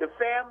 the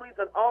families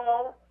and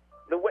all,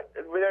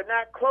 they're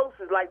not close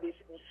like they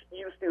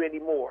used to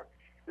anymore.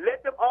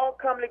 Let them all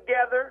come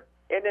together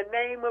in the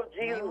name of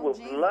Jesus with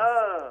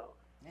love.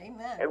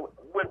 Amen. And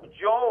with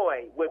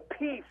joy, with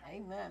peace.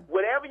 Amen.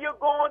 Whatever you're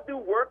going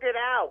through, work it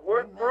out.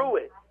 Work through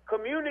it.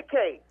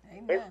 Communicate.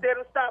 Amen. Instead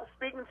of stop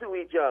speaking to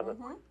each other.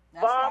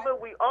 That's Father,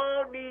 right. we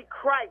all need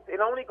Christ. It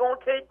only going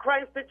to take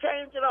Christ to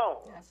change it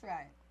all. That's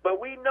right.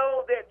 But we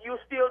know that you're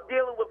still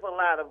dealing with a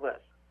lot of us.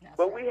 That's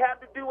but right. we have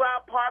to do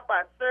our part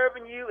by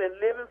serving you and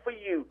living for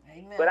you.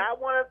 Amen. But I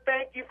want to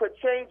thank you for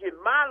changing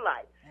my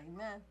life.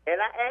 Amen.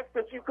 And I ask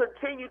that you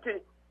continue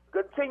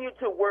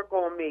to work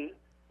on me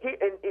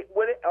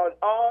on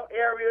all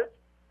areas.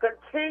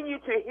 Continue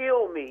to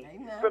heal me.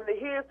 Amen. From the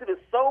heels to the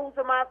soles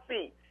of my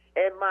feet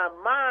and my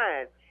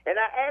mind. And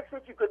I ask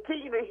that you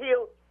continue to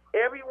heal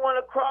everyone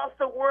across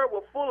the world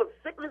with full of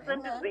sickness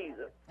and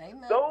diseases.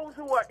 Amen. Those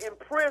who are in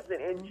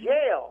prison, in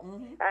jail,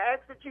 I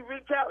ask that you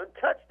reach out and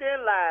touch their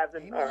lives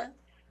and hearts.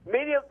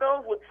 Many of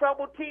those with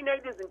troubled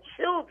teenagers and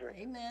children.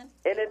 Amen.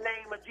 In the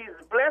name of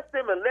Jesus, bless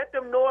them and let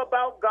them know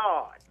about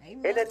God.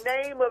 Amen. In the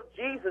name of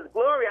Jesus,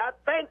 glory, I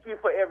thank you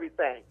for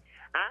everything.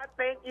 I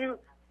thank you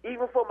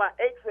even for my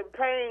aches and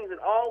pains and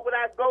all what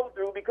I go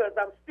through, because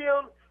I'm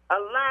still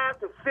alive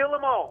to feel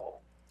them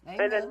all. Amen.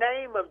 In the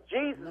name of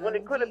Jesus, when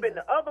it could have been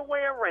the other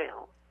way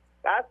around.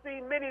 I've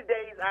seen many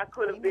days I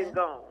could have been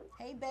gone.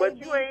 Hey, but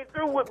you ain't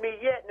through with me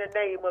yet in the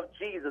name of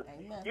Jesus.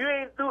 Amen. You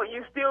ain't through.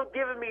 You've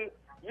given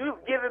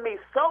me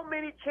so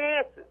many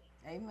chances.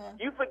 Amen.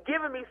 You've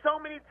forgiven me so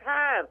many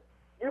times.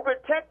 You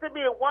protected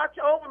me and watched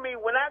over me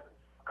when I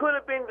could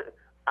have been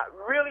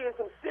really in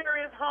some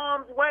serious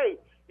harm's way.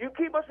 You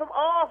keep us from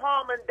all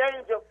harm and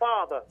danger,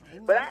 Father.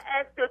 Amen. But I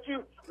ask that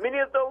many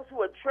of those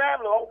who are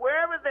traveling or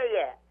wherever they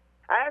at,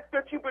 I ask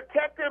that you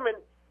protect them and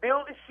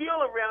build a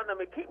shield around them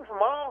and keep them from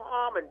all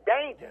harm and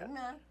danger.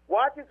 Amen.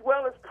 Watch as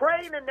well as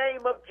pray in the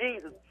name of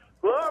Jesus.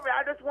 Glory,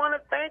 I just want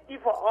to thank you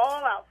for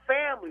all our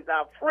families,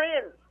 our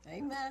friends,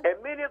 Amen.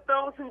 and many of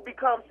those who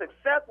become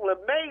successful,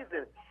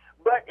 amazing.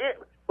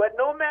 But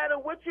no matter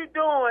what you're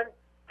doing,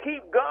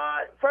 keep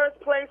God first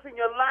place in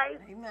your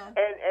life. Amen.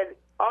 And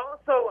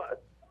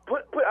also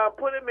put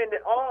him in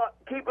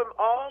keep him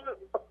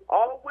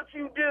all what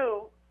you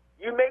do.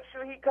 You make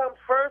sure he comes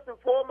first and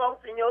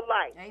foremost in your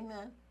life.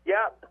 Amen.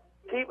 Yep.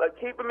 Keep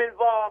him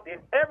involved in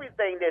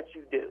everything that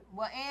you do.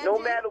 Well, Angie, no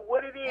matter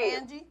what it is,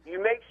 Angie, you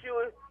make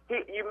sure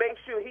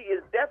he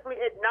is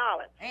definitely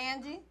acknowledged.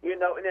 Angie, in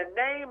the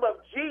name of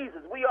Jesus,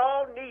 we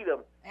all need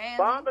him. Angie.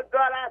 Father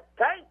God, I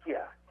thank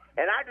you.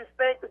 And I just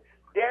thank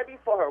Debbie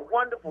for her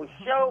wonderful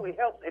show. It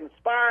helps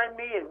inspire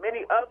me and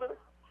many others.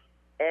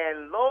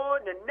 And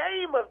Lord, in the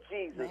name of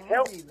Jesus,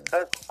 help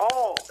us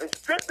all and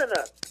strengthen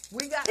us.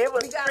 We got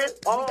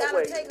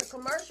to take a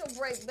commercial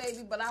break,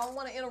 baby, but I don't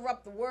want to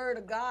interrupt the word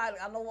of God.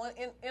 I don't want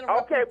to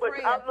interrupt Okay, your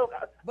prayer.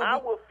 I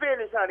will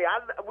finish, honey.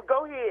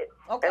 Go ahead.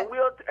 Okay. And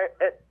we'll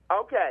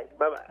okay,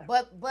 bye-bye.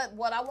 But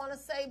what I want to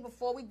say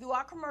before we do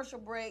our commercial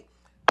break,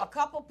 a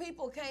couple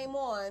people came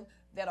on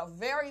that are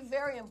very,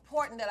 very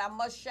important that I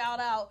must shout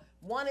out.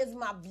 One is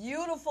my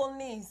beautiful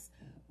niece,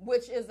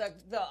 which is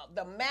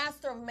the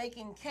master of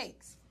making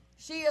cakes.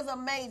 She is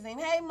amazing.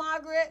 Hey,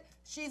 Margaret,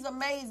 she's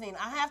amazing.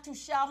 I have to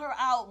shout her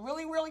out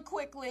really, really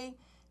quickly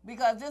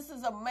because this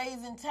is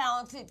amazing,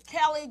 talented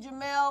Kelly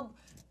Jamel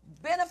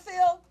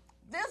Benefield.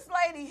 This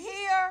lady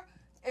here,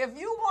 if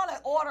you want to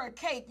order a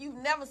cake,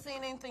 you've never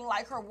seen anything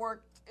like her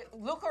work.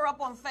 look her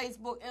up on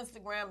Facebook,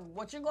 Instagram.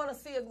 What you're going to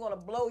see is going to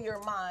blow your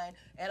mind.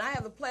 And I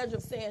have the pleasure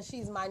of saying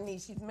she's my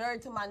niece. She's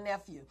married to my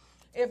nephew.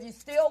 If you're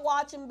still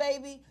watching,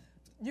 baby,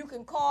 you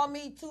can call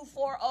me,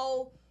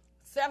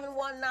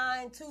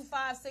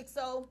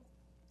 240-719-2560,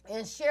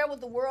 and share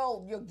with the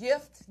world your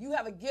gift. You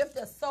have a gift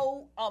that's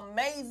so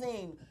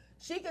amazing.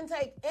 She can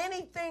take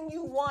anything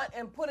you want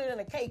and put it in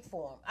a cake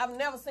form. I've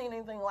never seen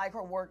anything like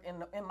her work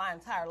in my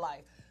entire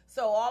life.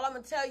 So all I'm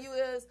going to tell you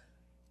is,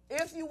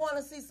 if you want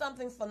to see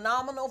something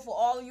phenomenal for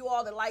all of you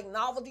all that like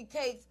novelty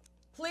cakes,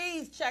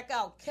 please check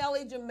out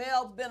Kelly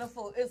Jamel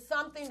Beneful. It's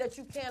something that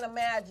you can't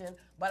imagine,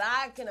 but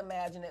I can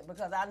imagine it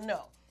because I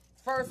know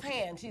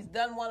firsthand. She's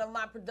done one of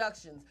my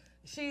productions.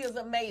 She is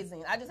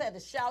amazing. I just had to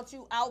shout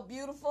you out,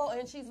 beautiful,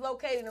 and she's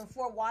located in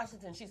Fort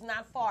Washington. She's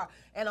not far,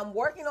 and I'm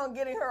working on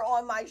getting her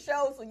on my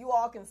show so you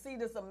all can see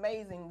this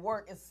amazing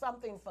work. It's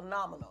something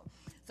phenomenal.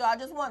 So I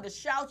just wanted to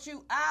shout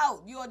you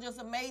out. You are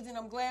just amazing.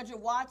 I'm glad you're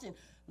watching.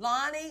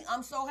 Lonnie,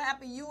 I'm so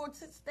happy you were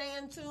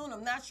staying tuned.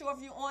 I'm not sure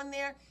if you're on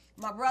there.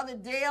 My brother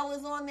Dale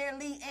is on there.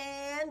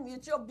 Leanne,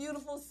 with your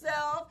beautiful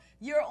self,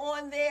 you're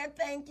on there.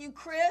 Thank you,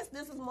 Chris.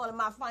 This is one of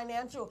my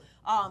financial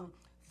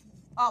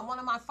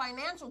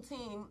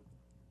team.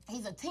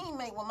 He's a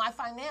teammate with my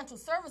financial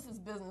services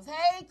business.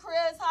 Hey,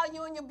 Chris, how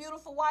you and your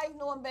beautiful wife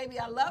doing, baby?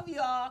 I love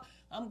y'all.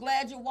 I'm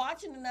glad you're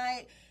watching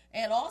tonight.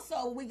 And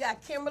also, we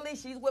got Kimberly.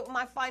 She's with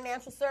my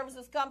financial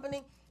services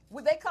company.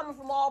 They coming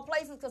from all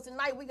places because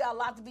tonight we got a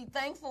lot to be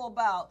thankful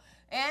about.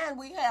 And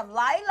we have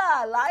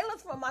Lila.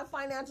 Lila's from my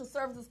financial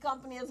services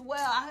company as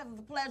well. I have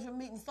the pleasure of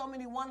meeting so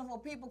many wonderful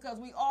people because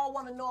we all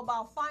want to know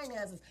about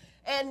finances.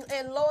 And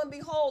lo and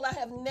behold, I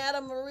have Netta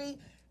Marie.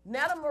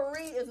 Netta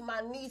Marie is my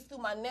niece to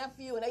my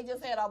nephew, and they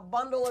just had a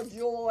bundle of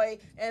joy,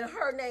 and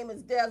her name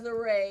is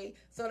Desiree.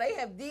 So they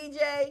have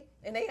DJ,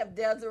 and they have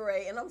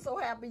Desiree, and I'm so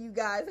happy you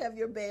guys have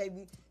your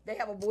baby. They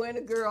have a boy and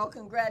a girl.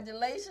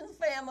 Congratulations,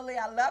 family.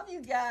 I love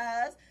you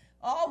guys.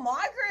 Oh,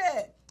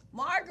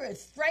 Margaret,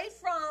 straight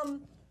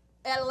from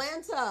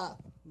Atlanta.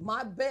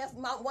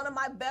 One of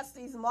my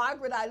besties,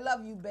 Margaret, I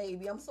love you,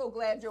 baby. I'm so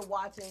glad you're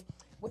watching.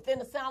 Within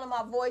the sound of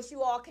my voice,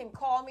 you all can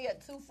call me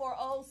at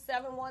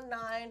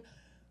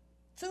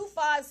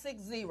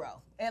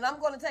 240-719-2560. And I'm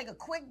going to take a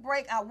quick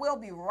break. I will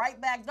be right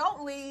back.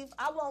 Don't leave.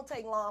 I won't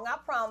take long, I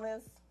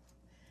promise.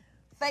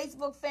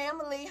 Facebook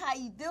family, how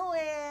you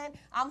doing?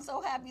 I'm so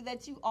happy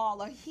that you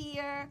all are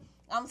here.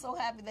 I'm so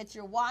happy that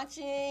you're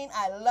watching.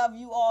 I love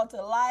you all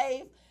to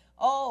life.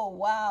 Oh,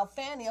 wow.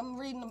 Fanny, I'm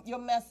reading your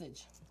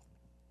message.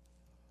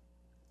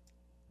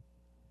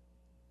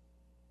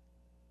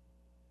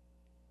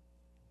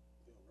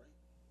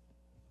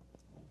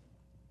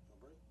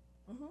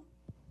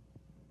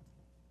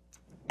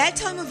 That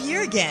time of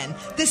year again,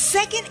 the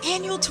second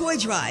annual toy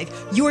drive,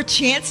 your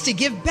chance to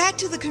give back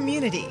to the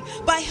community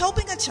by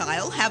helping a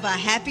child have a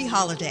happy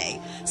holiday.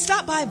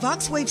 Stop by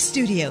VoxWave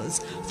Studios,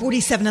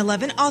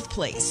 4711 Auth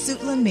Place,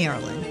 Suitland,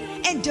 Maryland,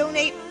 and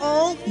donate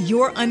all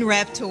your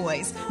unwrapped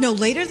toys no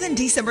later than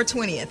December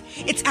 20th.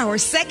 It's our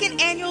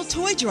second annual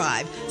toy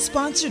drive,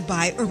 sponsored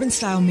by Urban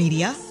Style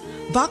Media,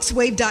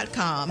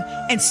 VoxWave.com,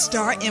 and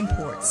Star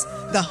Imports,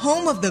 the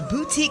home of the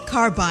boutique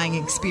car buying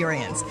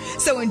experience.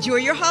 So enjoy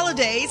your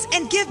holidays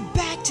and give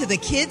back to the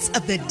kids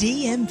of the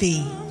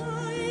DMV.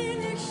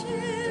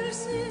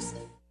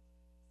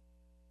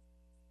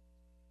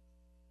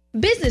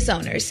 Business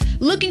owners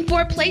looking for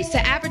a place to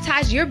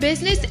advertise your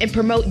business and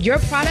promote your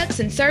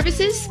products and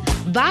services?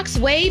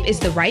 VoxWave is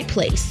the right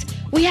place.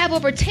 We have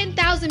over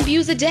 10,000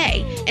 views a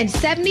day and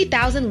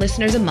 70,000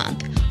 listeners a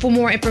month. For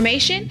more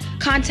information,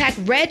 contact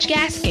Reg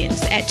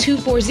Gaskins at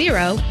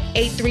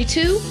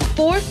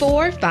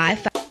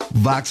 240-832-4455.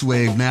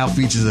 VoxWave now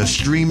features a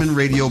streaming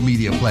radio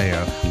media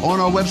player on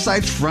our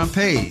website's front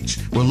page,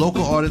 where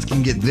local artists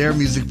can get their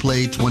music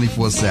played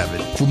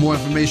 24/7. For more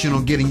information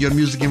on getting your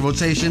music in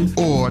rotation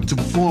or to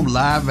perform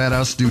live at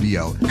our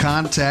studio,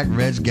 contact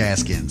Reg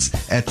Gaskins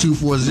at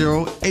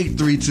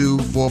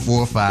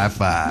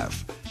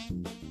 240-832-4455.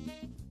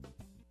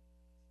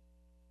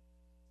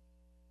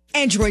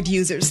 Android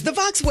users, the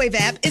VoxWave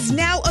app is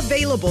now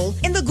available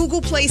in the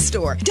Google Play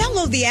Store.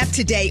 Download the app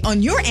today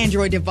on your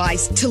Android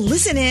device to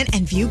listen in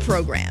and view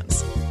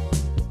programs.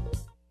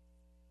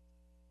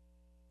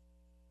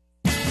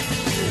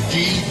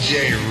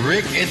 DJ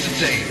Rick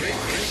Entertainment.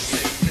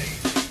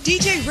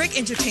 DJ Rick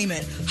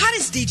Entertainment,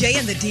 hottest DJ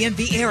in the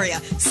DMV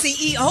area,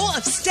 CEO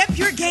of Step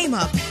Your Game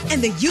Up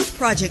and the Youth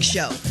Project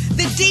Show,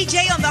 the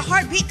DJ on the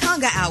Heartbeat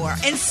Conga Hour,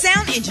 and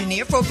sound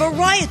engineer for a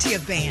variety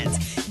of bands.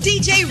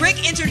 DJ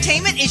Rick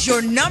Entertainment is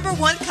your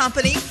 #1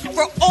 company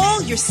for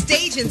all your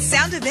stage and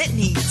sound event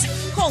needs.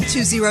 Call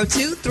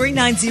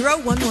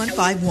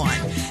 202-390-1151.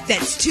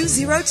 That's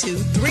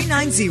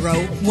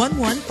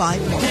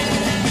 202-390-1151.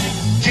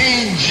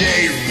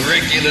 DJ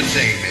Rick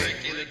Entertainment.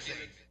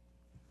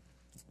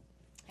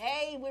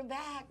 Hey, we're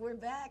back. We're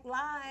back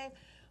live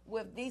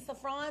with the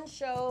Saffron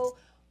Show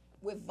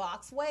with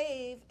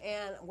VoxWave.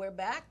 And we're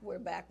back.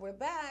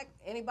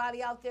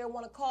 Anybody out there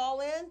want to call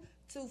in?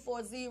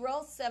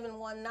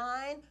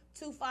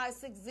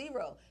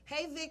 240-719-2560.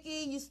 Hey,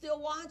 Vicki, you still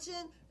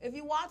watching? If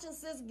you're watching,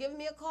 sis, give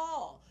me a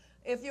call.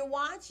 If you're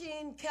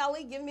watching,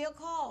 Kelly, give me a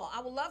call.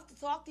 I would love to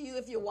talk to you.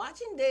 If you're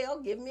watching, Dale,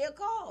 give me a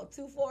call,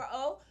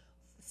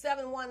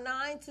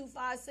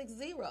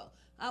 240-719-2560.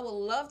 I would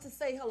love to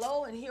say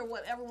hello and hear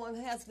what everyone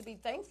has to be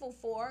thankful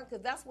for,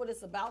 because that's what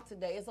it's about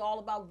today. It's all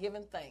about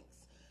giving thanks,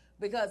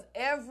 because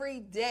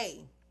every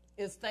day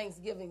is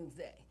Thanksgiving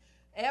Day.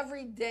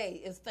 Every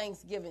day is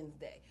Thanksgiving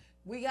Day.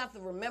 We have to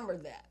remember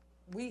that.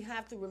 We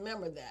have to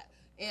remember that.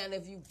 And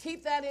if you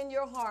keep that in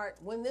your heart,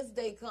 when this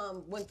day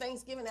comes, when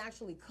Thanksgiving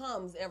actually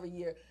comes every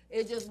year,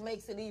 it just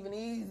makes it even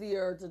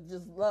easier to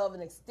just love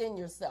and extend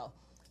yourself.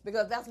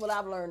 Because that's what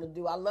I've learned to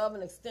do. I love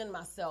and extend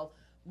myself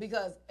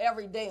because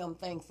every day I'm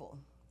thankful.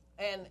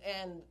 And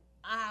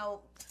I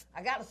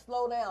got to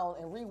slow down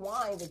and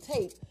rewind the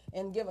tape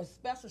and give a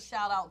special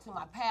shout out to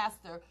my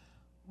pastor,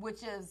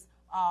 which is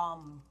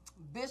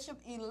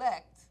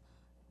Bishop-elect.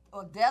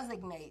 Or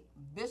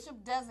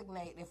Bishop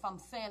Designate, if I'm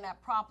saying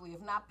that properly.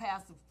 If not,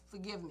 Pastor,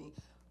 forgive me.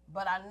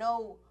 But I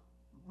know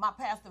my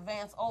Pastor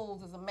Vance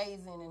Olds is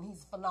amazing, and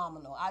he's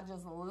phenomenal. I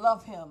just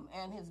love him,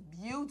 and his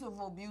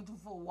beautiful,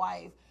 beautiful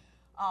wife,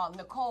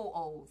 Nicole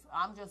Olds.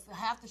 I'm just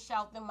have to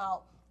shout them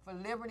out for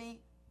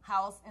Liberty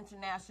House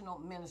International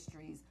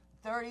Ministries,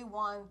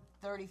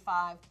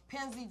 3135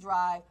 Pennsy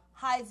Drive,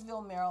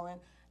 Hyattsville, Maryland,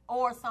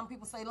 or some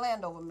people say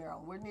Landover,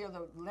 Maryland. We're near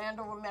the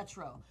Landover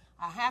Metro.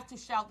 I have to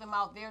shout them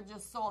out. They're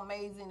just so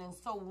amazing and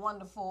so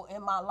wonderful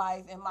in my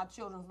life, in my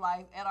children's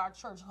life, at our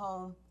church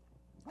home.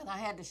 And I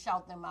had to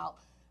shout them out.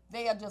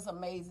 They are just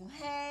amazing.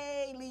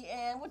 Hey,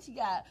 Leanne, what you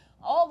got?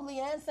 Oh,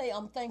 Leanne say,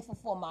 I'm thankful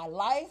for my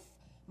life,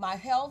 my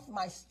health,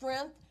 my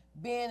strength,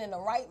 being in the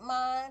right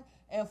mind,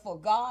 and for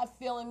God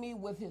filling me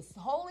with his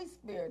Holy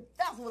Spirit.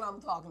 That's what I'm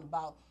talking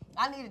about.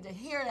 I needed to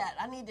hear that.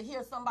 I need to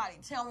hear somebody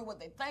tell me what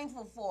they're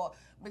thankful for,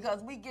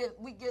 because we get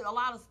a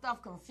lot of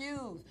stuff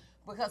confused.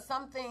 Because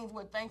some things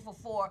we're thankful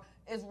for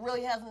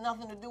really has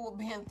nothing to do with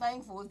being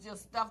thankful. It's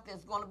just stuff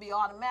that's going to be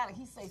automatic.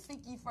 He says,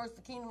 seek ye first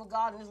the kingdom of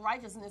God and his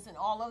righteousness, and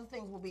all other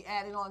things will be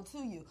added on to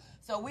you.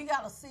 So we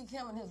got to seek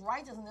him and his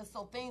righteousness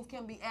so things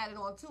can be added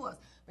on to us.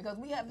 Because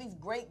we have these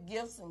great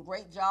gifts and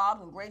great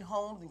jobs and great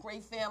homes and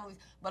great families,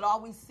 but are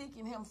we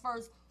seeking him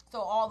first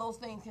so all those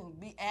things can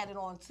be added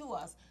on to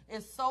us?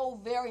 It's so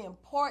very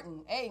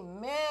important.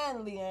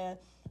 Amen, Leanne.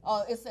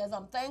 It says,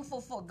 I'm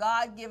thankful for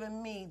God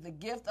giving me the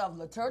gift of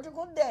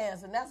liturgical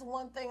dance. And that's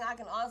one thing I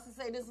can honestly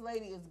say. This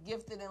lady is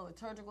gifted in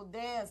liturgical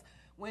dance.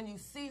 When you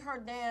see her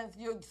dance,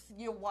 you're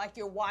like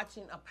you're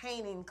watching a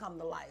painting come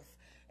to life.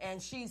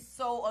 And she's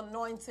so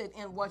anointed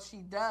in what she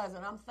does.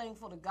 And I'm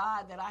thankful to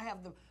God that I have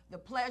the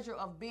pleasure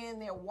of being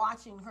there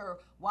watching her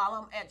while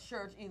I'm at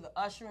church, either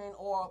ushering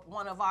or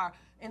one of our,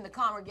 in the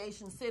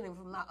congregation sitting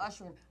from not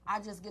ushering. I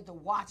just get to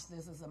watch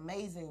this. It's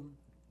amazing.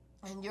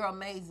 And you're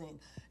amazing.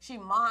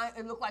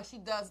 It looked like she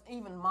does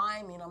even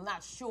miming. I'm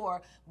not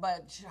sure,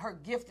 but her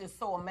gift is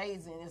so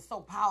amazing. It's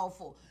so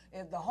powerful.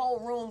 The whole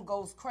room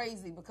goes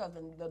crazy because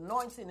the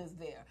anointing is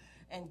there.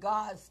 And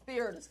God's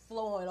Spirit is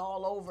flowing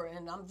all over.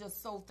 And I'm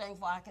just so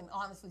thankful. I can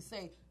honestly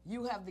say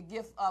you have the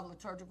gift of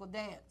liturgical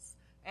dance.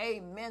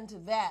 Amen to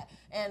that.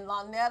 And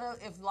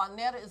if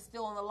Lonetta is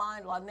still on the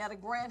line, Lonetta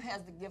Grant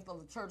has the gift of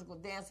liturgical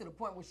dance to the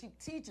point where she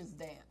teaches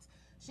dance.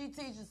 She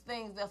teaches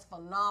things that's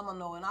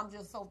phenomenal, and I'm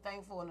just so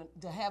thankful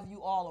to have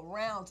you all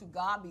around. To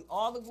God be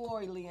all the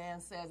glory,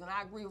 Leanne says, and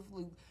I agree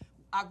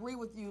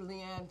with you,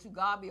 Leanne. To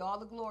God be all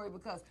the glory,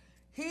 because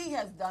he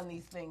has done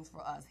these things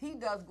for us. He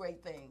does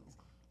great things.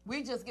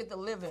 We just get to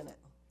live in it.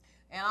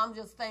 And I'm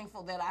just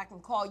thankful that I can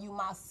call you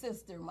my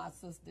sister, my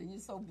sister. You're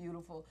so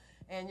beautiful.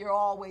 And you're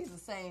always the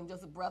same,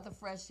 just a breath of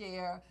fresh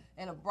air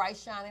and a bright,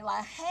 shining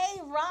light.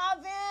 Hey,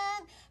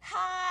 Robin.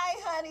 Hi,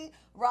 honey.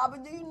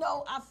 Robin, do you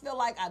know, I feel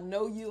like I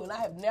know you, and I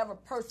have never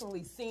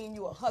personally seen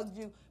you or hugged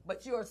you,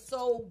 but you're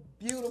so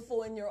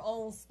beautiful in your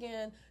own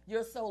skin.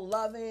 You're so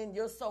loving.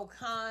 You're so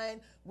kind.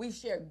 We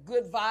share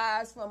good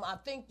vibes from, I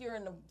think you're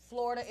in the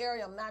Florida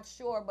area. I'm not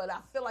sure, but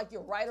I feel like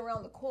you're right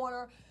around the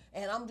corner.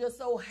 And I'm just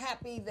so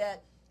happy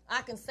that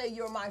I can say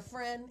you're my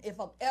friend. If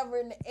I'm ever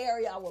in the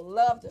area, I would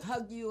love to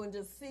hug you and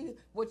just see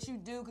what you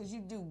do, because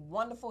you do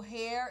wonderful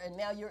hair, and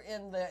now you're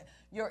in the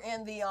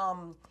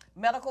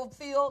medical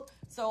field.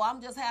 So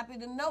I'm just happy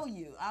to know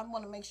you. I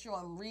want to make sure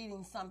I'm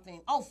reading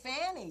something. Oh,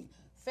 Fanny,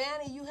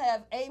 you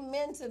have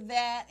amen to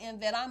that,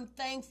 and that I'm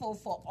thankful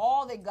for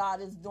all that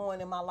God is doing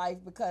in my life,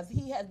 because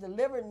he has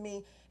delivered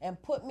me and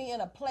put me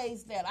in a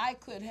place that I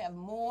could have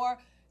more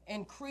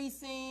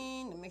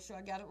increasing. Let me make sure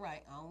I got it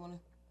right. I don't want to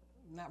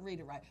not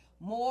read it right.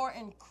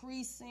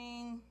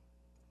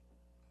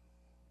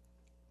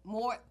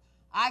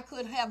 I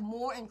could have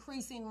more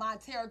increasing my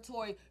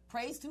territory.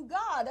 Praise to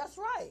God. That's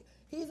right.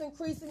 He's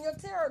increasing your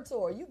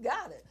territory. You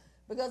got it.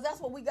 Because that's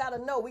what we got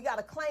to know. We got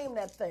to claim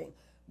that thing.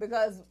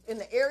 Because in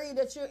the area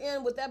that you're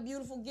in with that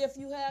beautiful gift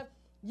you have,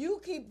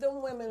 you keep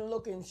them women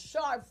looking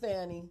sharp,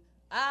 Fanny.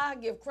 I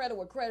give credit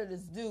where credit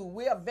is due.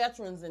 We are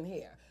veterans in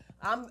here.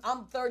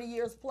 I'm 30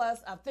 years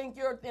plus. I think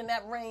you're in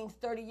that range,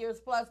 30 years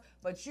plus.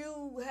 But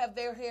you have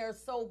their hair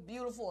so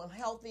beautiful and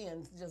healthy,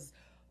 and just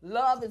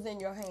love is in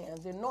your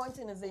hands. The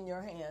anointing is in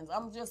your hands.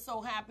 I'm just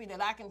so happy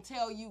that I can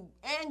tell you,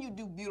 and you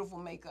do beautiful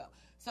makeup.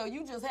 So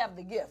you just have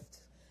the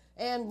gift.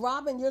 And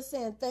Robin, you're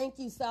saying thank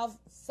you,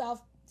 South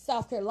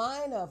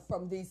Carolina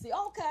from DC.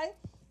 Okay.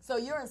 So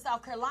you're in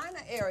South Carolina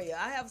area.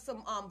 I have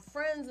some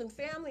friends and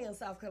family in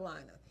South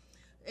Carolina.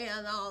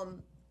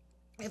 And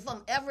if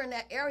I'm ever in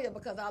that area,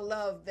 because I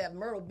love that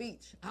Myrtle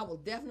Beach, I will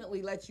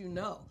definitely let you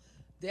know.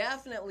 I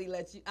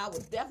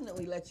will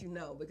definitely let you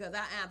know, because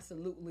I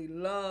absolutely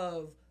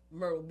love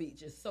Myrtle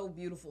Beach. It's so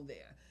beautiful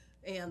there.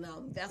 And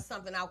that's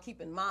something I'll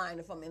keep in mind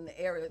if I'm in the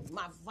area.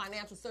 My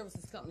financial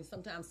services company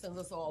sometimes sends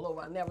us all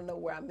over. I never know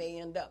where I may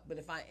end up. But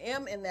if I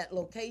am in that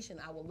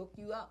location, I will look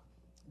you up.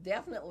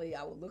 Definitely,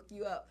 I will look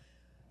you up.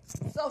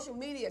 Social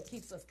media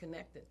keeps us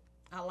connected.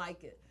 I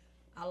like it.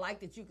 I like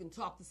that you can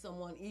talk to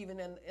someone even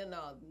in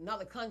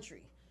another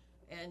country,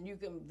 and you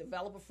can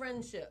develop a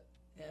friendship.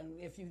 And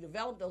if you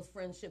develop those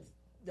friendships,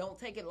 don't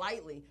take it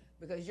lightly,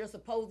 because you're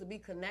supposed to be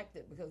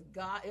connected. Because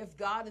if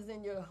God is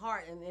in your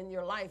heart and in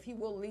your life, he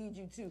will lead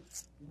you to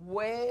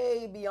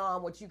way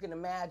beyond what you can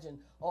imagine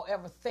or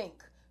ever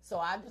think. So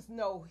I just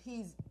know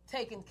he's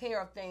taking care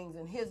of things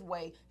in his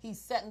way. He's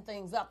setting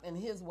things up in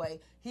his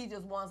way. He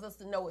just wants us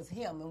to know it's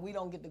him, and we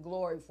don't get the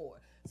glory for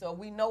it. So if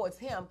we know it's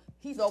him,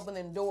 he's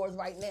opening doors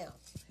right now.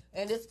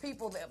 And it's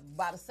people that,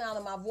 by the sound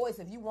of my voice,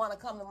 if you want to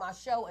come to my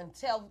show and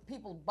tell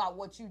people about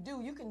what you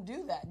do, you can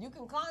do that. You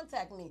can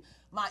contact me.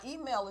 My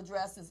email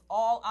address is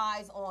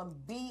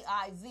alleyesonbiz,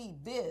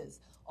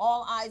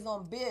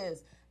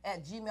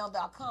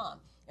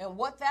 alleyesonbiz@gmail.com. And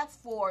what that's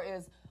for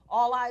is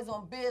All Eyes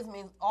on Biz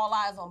means all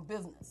eyes on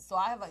business. So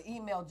I have an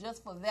email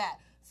just for that.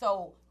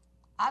 So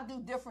I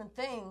do different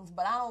things,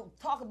 but I don't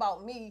talk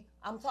about me.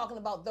 I'm talking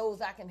about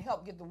those I can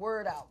help get the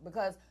word out.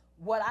 Because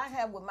what I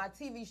have with my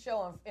TV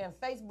show and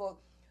Facebook,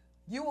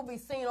 you will be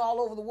seen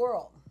all over the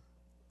world.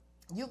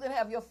 You can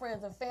have your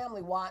friends and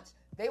family watch.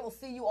 They will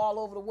see you all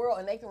over the world,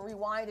 and they can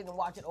rewind it and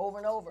watch it over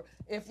and over.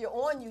 If you're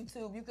on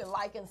YouTube, you can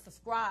like and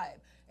subscribe.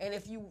 And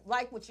if you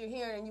like what you're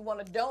hearing and you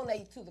want to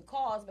donate to the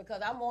cause,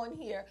 because I'm on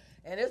here,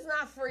 and it's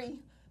not free,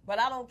 but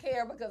I don't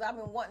care, because I've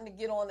been wanting to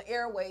get on the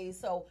airways.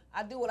 So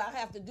I do what I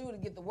have to do to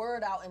get the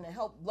word out and to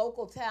help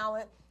local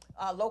talent,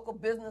 local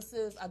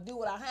businesses. I do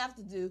what I have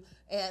to do.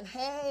 And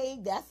hey,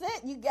 that's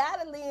it. You got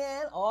it,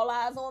 Leanne.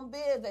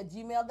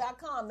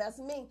 alleyesonbiz@gmail.com. That's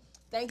me.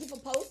 Thank you for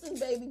posting,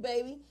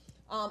 baby.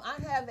 I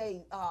have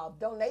a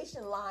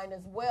donation line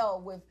as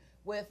well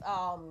with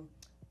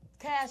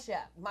Cash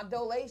App. My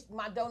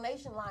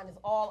donation line is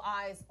All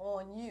Eyes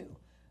on You.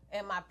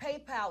 And my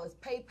PayPal is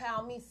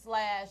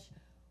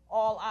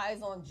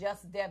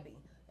PayPalMe/AllEyesOnJustDebbie.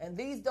 And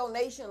these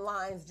donation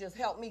lines just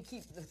help me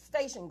keep the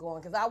station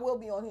going, because I will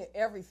be on here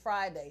every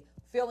Friday,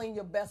 Feeling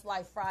Your Best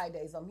Life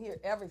Fridays. I'm here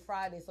every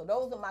Friday. So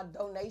those are my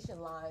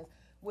donation lines,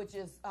 which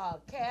is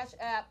Cash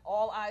App,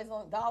 All Eyes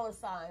on,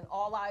 $,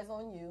 All Eyes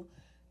on You,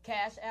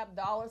 Cash App,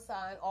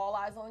 $, All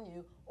Eyes on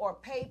You, or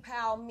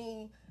PayPal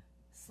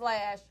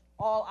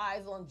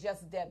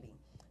me/AllEyesOnJustDebbie.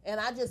 And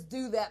I just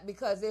do that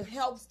because it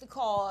helps the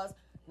cause,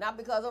 not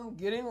because I'm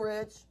getting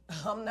rich.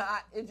 I'm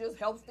not. It just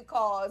helps the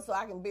cause, so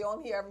I can be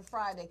on here every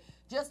Friday,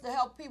 just to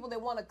help people that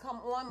want to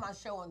come on my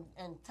show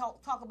and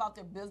talk about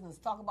their business,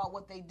 talk about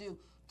what they do,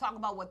 talk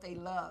about what they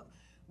love.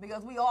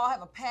 Because we all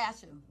have a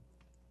passion.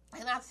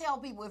 And I tell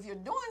people, if you're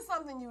doing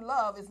something you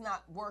love, it's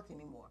not work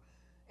anymore.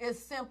 It's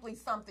simply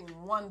something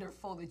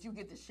wonderful that you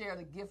get to share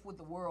the gift with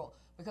the world,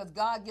 because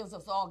God gives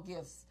us all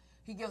gifts.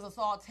 He gives us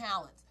all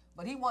talents,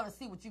 but he wants to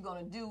see what you're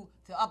going to do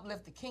to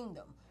uplift the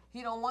kingdom.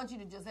 He don't want you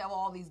to just have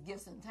all these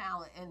gifts and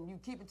talent and you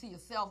keep it to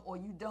yourself, or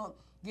you don't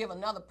give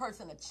another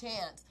person a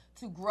chance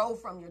to grow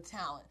from your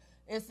talent.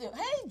 It's,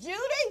 hey,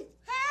 Judy,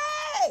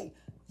 hey!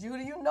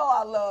 Judy, you know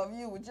I love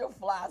you with your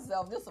fly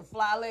self. This is a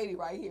fly lady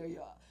right here,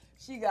 y'all.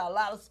 She got a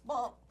lot of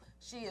spunk.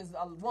 She is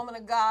a woman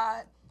of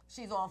God.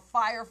 She's on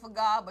fire for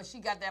God, but she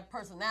got that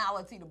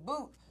personality to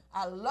boot.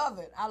 I love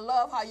it. I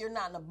love how you're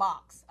not in a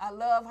box. I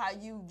love how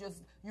you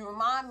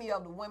remind me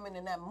of the women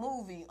in that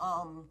movie.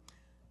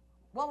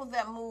 What was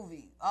that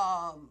movie?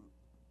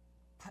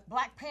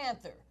 Black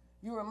Panther.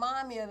 You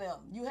remind me of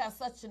them. You have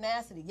such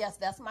tenacity. Yes,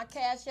 that's my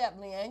Cash App,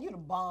 Leanne. You're the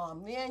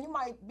bomb. Leanne, you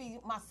might be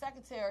my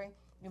secretary.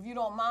 If you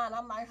don't mind,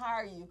 I might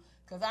hire you,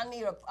 because I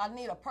need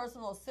a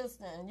personal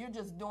assistant, and you're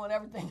just doing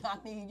everything I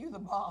need. You the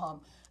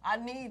bomb. I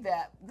need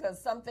that,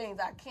 because some things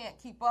I can't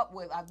keep up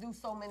with. I do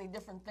so many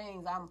different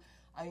things. I'm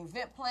an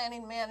event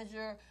planning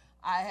manager.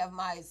 I have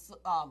my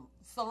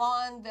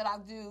salon that I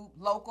do,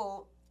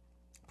 local,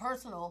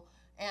 personal,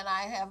 and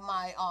I have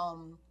my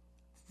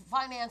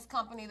finance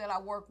company that I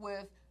work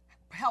with,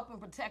 helping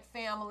protect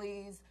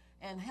families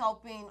and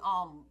helping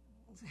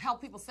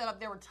help people set up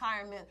their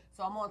retirement.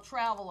 So I'm on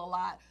travel a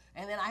lot.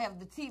 And then I have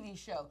the TV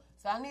show.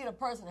 So I need a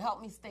person to help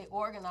me stay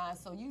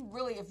organized. So you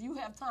really, if you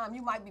have time,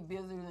 you might be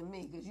busier than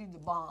me, because you're the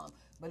bomb.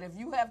 But if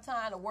you have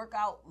time to work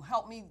out,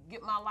 help me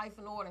get my life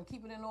in order and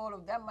keep it in order,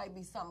 that might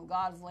be something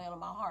God is laying on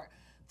my heart,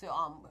 to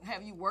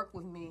have you work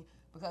with me,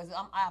 because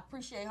I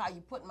appreciate how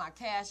you put my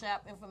Cash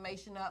App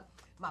information up.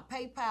 My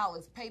PayPal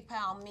is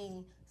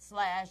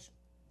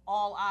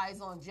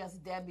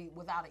PayPal.me/AllEyesOnJustDebbie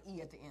without an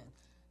E at the end.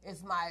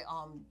 It's my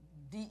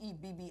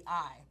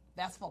DEBBI.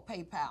 That's for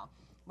PayPal.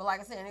 But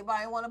like I said,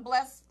 anybody want to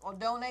bless or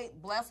donate,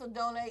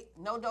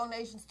 no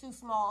donations too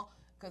small,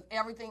 because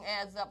everything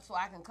adds up, so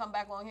I can come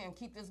back on here and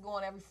keep this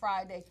going every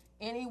Friday.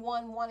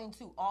 Anyone wanting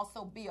to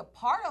also be a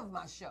part of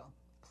my show,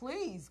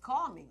 please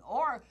call me.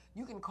 Or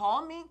you can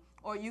call me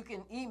or you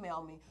can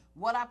email me.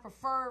 What I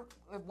prefer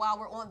while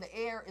we're on the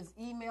air is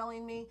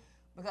emailing me,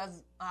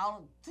 because I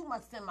don't too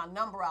much send my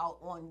number out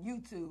on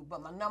YouTube,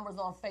 but my number's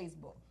on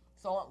Facebook.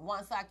 So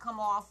once I come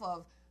off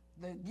of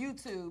the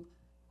YouTube,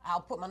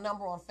 I'll put my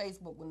number on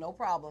Facebook with no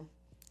problem.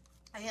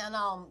 And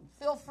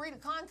feel free to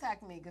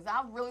contact me, because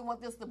I really want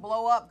this to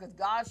blow up, because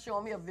God's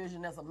showing me a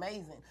vision that's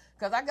amazing.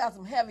 Because I got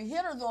some heavy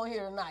hitters on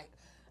here tonight.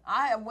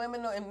 I have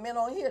women and men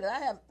on here that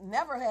I have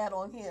never had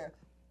on here.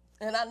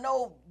 And I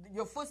know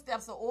your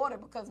footsteps are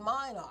ordered, because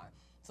mine are.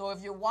 So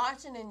if you're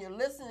watching and you're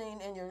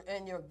listening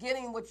and you're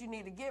getting what you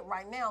need to get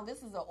right now,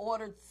 this is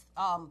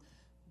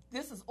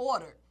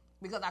ordered,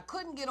 because I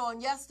couldn't get on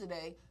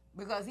yesterday,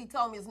 because he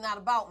told me it's not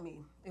about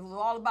me. It was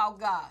all about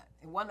God.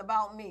 It wasn't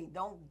about me.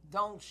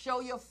 Don't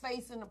show your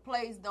face in the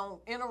place. Don't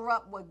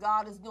interrupt what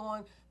God is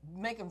doing,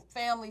 making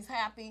families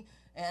happy.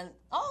 And,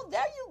 oh,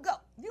 there you go.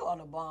 You are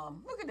the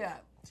bomb. Look at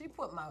that. She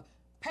put my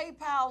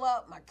PayPal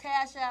up, my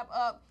Cash App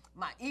up,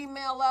 my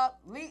email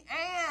up. Lee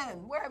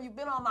Ann, where have you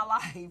been all my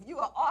life? You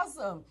are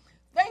awesome.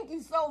 Thank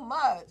you so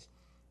much.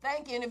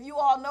 Thank you. And if you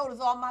all notice,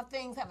 all my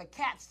things have a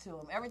catch to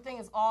them. Everything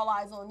is All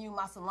Eyes on You.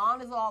 My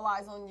salon is All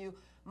Eyes on You.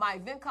 My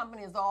event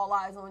company is All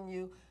Eyes on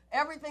You.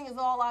 Everything is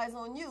All Eyes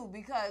on You,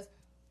 because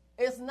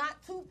it's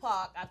not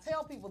Tupac. I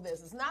tell people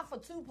this. It's not for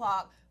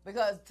Tupac,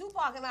 because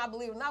Tupac and I,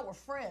 believe it or not, were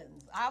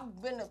friends.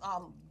 I've been to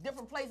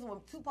different places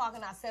when Tupac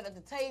and I sat at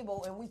the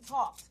table and we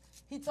talked.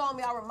 He told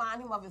me I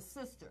remind him of his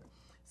sister.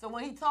 So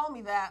when he told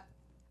me that,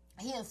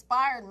 he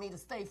inspired me to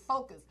stay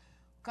focused,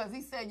 because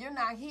he said, you're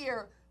not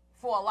here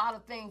for a lot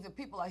of things that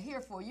people are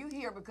here for. You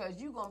here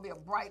because you're going to be a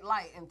bright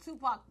light. And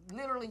Tupac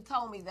literally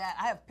told me that.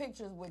 I have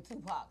pictures with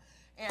Tupac.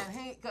 And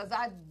because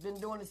I've been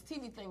doing this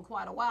TV thing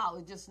quite a while,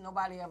 it just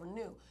nobody ever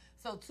knew.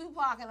 So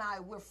Tupac and I,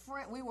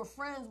 we were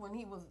friends when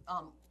he was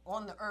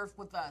on the earth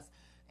with us.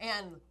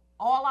 And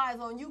All Eyes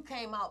on You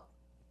came out,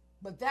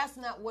 but that's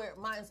not where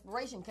my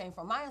inspiration came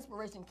from. My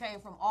inspiration came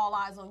from All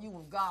Eyes on You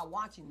with God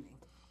watching me.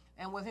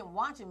 And with him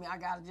watching me, I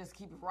got to just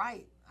keep it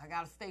right. I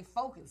got to stay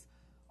focused.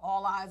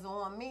 All eyes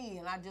on me,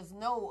 and I just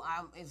know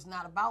it's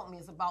not about me.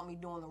 It's about me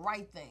doing the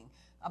right thing,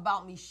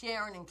 about me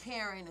sharing and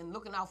caring and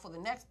looking out for the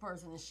next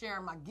person and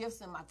sharing my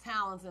gifts and my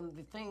talents and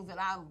the things that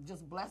I'm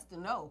just blessed to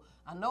know.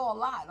 I know a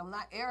lot. I'm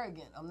not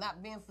arrogant. I'm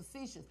not being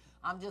facetious.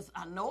 I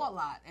know a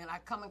lot, and I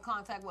come in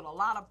contact with a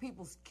lot of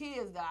people's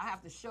kids that I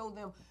have to show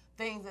them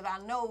things that I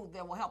know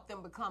that will help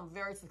them become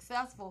very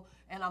successful,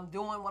 and I'm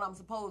doing what I'm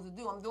supposed to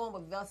do. I'm doing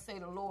what thus say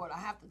the Lord. I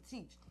have to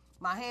teach.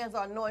 My hands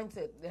are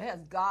anointed. It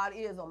has God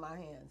is on my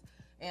hands.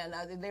 And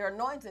they're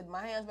anointed.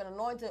 My hand's been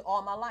anointed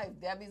all my life.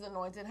 Debbie's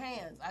anointed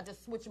hands. I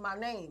just switched my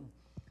name.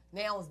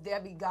 Now it's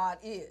Debbie God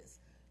is.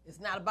 It's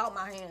not about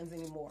my hands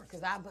anymore,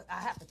 because I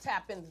have to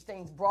tap into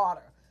things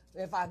broader.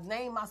 If I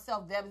name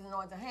myself Debbie's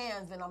anointed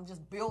hands, then I'm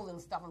just building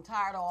stuff. I'm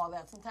tired of all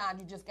that.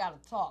 Sometimes you just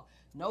got to talk.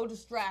 No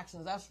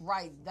distractions. That's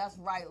right. That's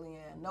right,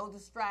 Leanne. No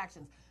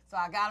distractions. So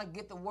I got to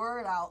get the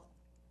word out.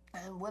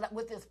 And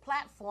with this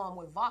platform,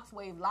 with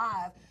VoxWave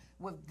Live,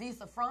 with Dee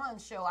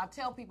Saffron's show, I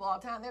tell people all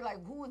the time, they're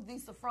like, who is Dee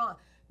Saffron?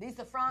 Dee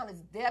Saffron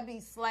is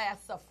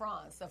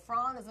Debbie/Saffron.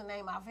 Saffron is a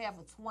name I've had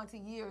for 20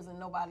 years and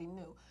nobody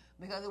knew,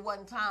 because it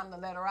wasn't time to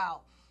let her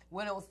out.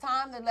 When it was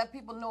time to let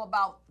people know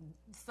about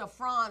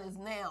Saffron is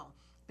now,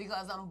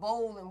 because I'm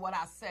bold in what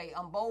I say.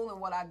 I'm bold in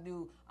what I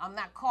do. I'm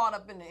not caught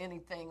up into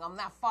anything. I'm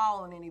not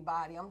following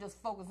anybody. I'm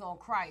just focused on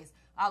Christ.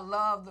 I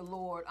love the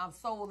Lord. I'm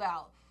sold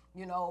out.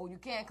 You know, you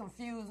can't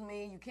confuse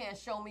me. You can't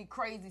show me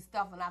crazy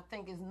stuff and I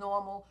think it's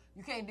normal.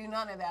 You can't do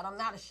none of that. I'm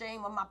not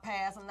ashamed of my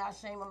past. I'm not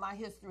ashamed of my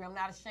history. I'm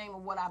not ashamed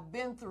of what I've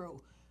been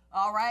through.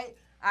 All right?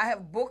 I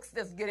have books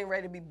that's getting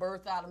ready to be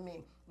birthed out of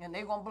me. And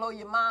they're going to blow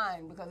your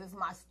mind, because it's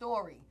my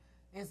story.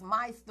 It's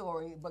my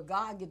story, but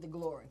God get the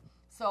glory.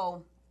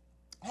 So,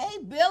 hey,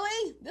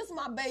 Billy. This is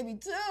my baby,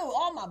 too.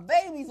 All my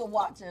babies are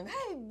watching.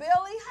 Hey, Billy,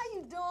 how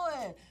you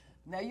doing?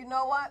 Now, you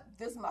know what?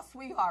 This is my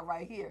sweetheart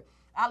right here.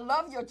 I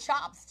love your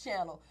Chops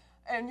channel.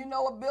 And you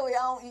know what, Billy,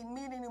 I don't eat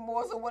meat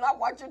anymore, so when I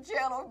watch your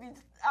channel,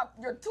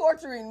 you're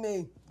torturing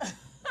me.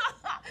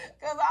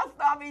 Because I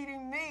stopped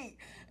eating meat.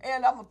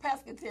 And I'm a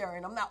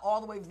pescatarian. I'm not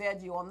all the way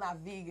veggie, or I'm not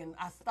vegan.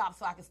 I stopped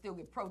so I can still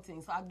get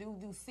protein. So I do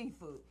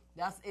seafood.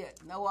 That's it.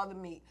 No other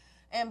meat.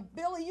 And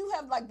Billy, you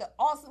have like the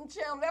awesome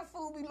channel. That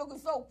food be looking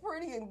so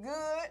pretty and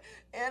good.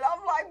 And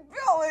I'm like,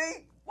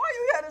 Billy, why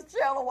you had this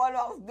channel while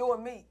I was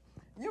doing meat?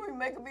 You be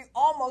making me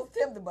almost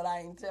tempted, but I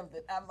ain't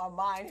tempted. My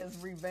mind has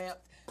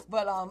revamped.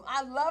 But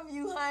I love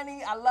you,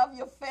 honey. I love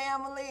your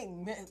family.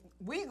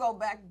 We go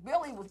back.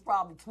 Billy was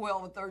probably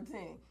 12 or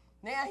 13.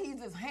 Now he's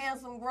this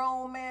handsome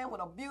grown man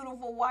with a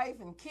beautiful wife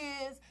and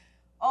kids.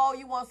 Oh,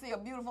 you want to see a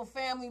beautiful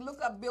family? Look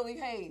up Billy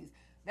Hayes.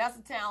 That's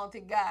a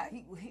talented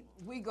guy.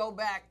 We go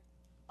back,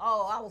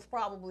 I was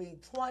probably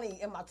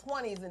in my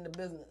 20s in the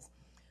business.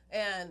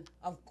 And,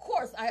 of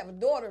course, I have a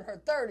daughter in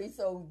her 30s,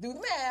 so do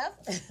the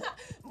math.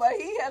 But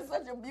he has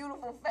such a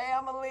beautiful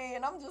family,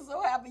 and I'm just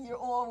so happy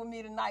you're on with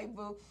me tonight,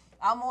 boo.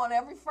 I'm on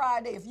every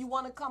Friday. If you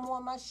want to come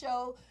on my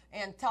show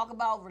and talk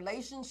about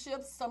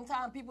relationships,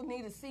 sometimes people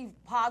need to see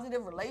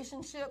positive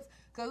relationships,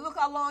 because look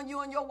how long you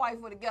and your wife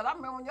were together. I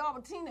remember when y'all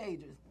were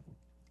teenagers.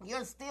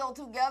 You're still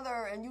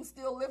together, and you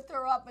still lift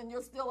her up, and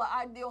you're still an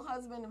ideal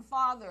husband and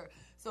father.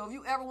 So if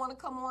you ever want to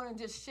come on and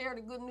just share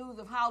the good news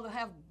of how to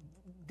have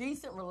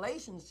decent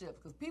relationships,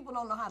 because people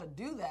don't know how to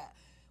do that,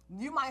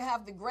 you might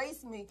have to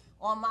grace me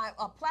on my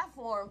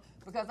platform,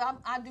 because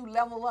I do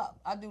level up.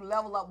 I do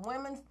level up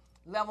women,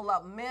 level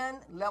up men,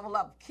 level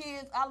up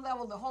kids. I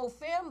level the whole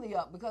family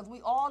up, because we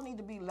all need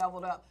to be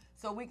leveled up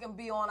so we can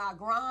be on our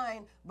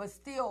grind but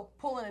still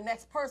pulling the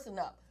next person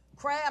up.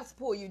 Crabs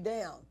pull you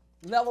down.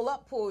 Level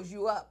up pulls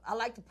you up. I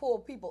like to pull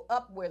people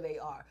up where they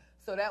are,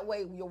 so that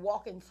way you're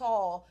walking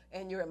tall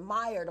and you're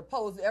admired,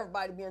 opposed to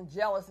everybody being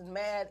jealous and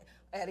mad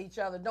at each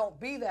other. Don't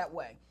be that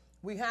way.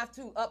 We have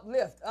to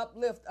uplift,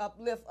 uplift,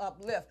 uplift,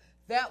 uplift.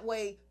 That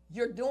way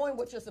you're doing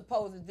what you're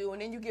supposed to do,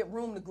 and then you get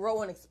room to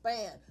grow and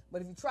expand.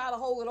 But if you try to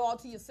hold it all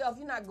to yourself,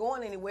 you're not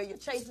going anywhere. You're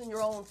chasing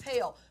your own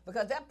tail,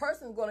 because that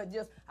person's going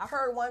to I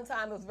heard one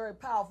time, it was very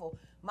powerful,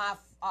 my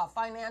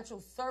financial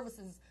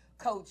services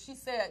coach, she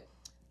said,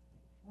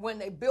 when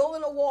they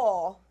building a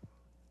wall,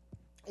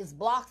 it's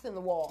blocks in the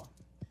wall.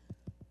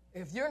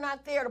 If you're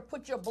not there to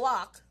put your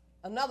block,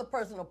 another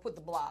person will put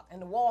the block,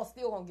 and the wall's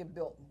still going to get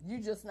built. You're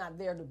just not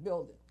there to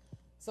build it.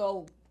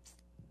 So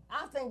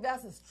I think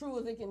that's as true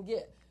as it can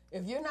get.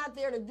 If you're not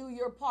there to do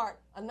your part,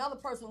 another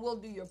person will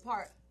do your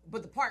part,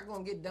 but the part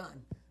going to get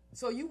done.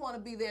 So you want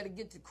to be there to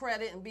get the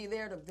credit and be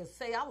there to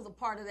say, I was a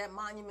part of that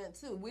monument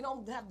too. We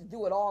don't have to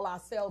do it all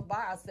ourselves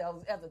by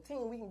ourselves. As a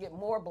team, we can get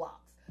more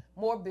blocks,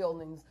 more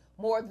buildings,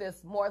 more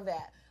this, more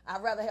that.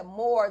 I'd rather have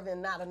more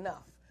than not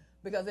enough,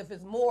 because if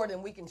it's more,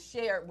 then we can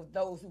share it with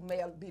those who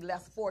may be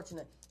less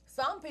fortunate.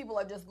 Some people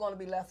are just going to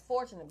be less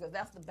fortunate, because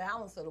that's the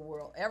balance of the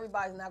world.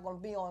 Everybody's not going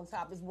to be on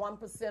top. It's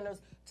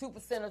 1%ers,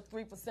 2%ers,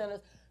 3%ers.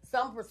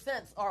 Some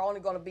percents are only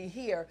going to be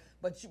here,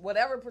 but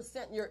whatever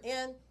percent you're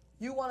in,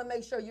 you want to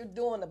make sure you're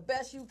doing the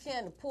best you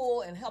can to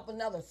pull and help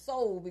another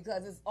soul,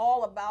 because it's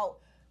all about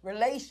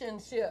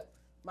relationship.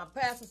 My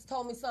pastors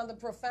told me something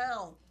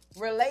profound.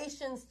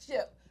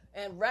 Relationship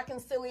and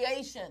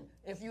reconciliation.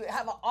 If you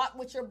have an ought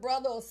with your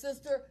brother or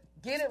sister,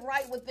 get it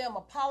right with them.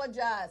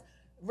 Apologize.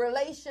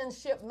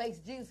 Relationship makes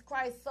Jesus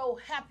Christ so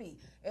happy.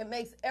 It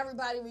makes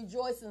everybody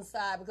rejoice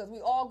inside, because we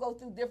all go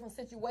through different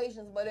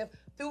situations, but if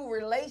through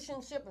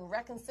relationship and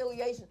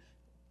reconciliation,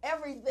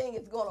 everything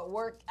is going to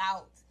work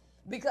out,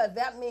 because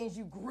that means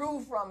you grew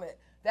from it.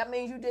 That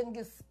means you didn't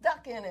get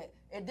stuck in it.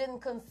 It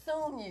didn't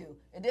consume you.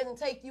 It didn't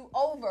take you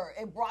over.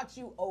 It brought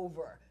you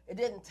over. It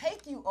didn't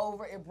take you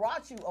over. It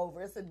brought you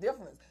over. It's a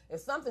difference.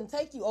 If something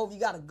take you over, you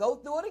got to go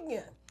through it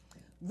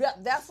again.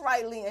 That's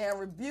right, Leanne.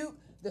 Rebuke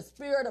the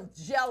spirit of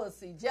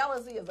jealousy.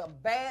 Jealousy is a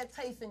bad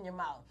taste in your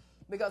mouth,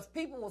 because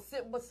people will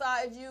sit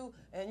beside you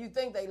and you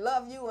think they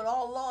love you, and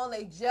all along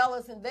they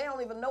jealous, and they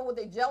don't even know what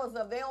they're jealous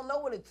of. They don't know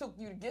what it took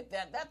you to get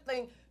that. That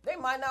thing, they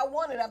might not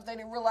want it after they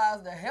didn't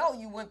realize the hell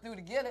you went through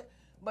to get it.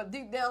 But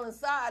deep down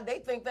inside, they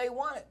think they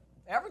want it.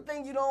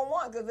 Everything you don't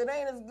want, because it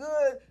ain't as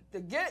good to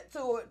get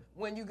to it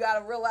when you got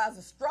to realize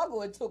the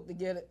struggle it took to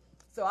get it.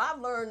 So I've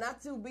learned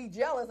not to be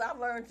jealous. I've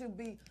learned to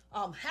be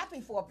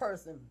happy for a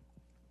person.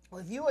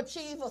 If you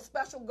achieve a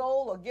special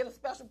goal or get a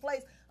special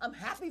place, I'm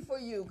happy for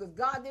you, because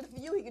God did it for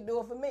you. He can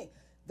do it for me.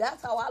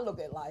 That's how I look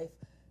at life.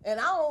 And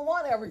I don't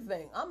want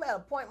everything. I'm at a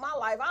point in my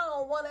life, I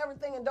don't want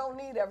everything and don't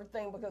need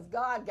everything, because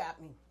God got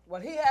me.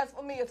 What he has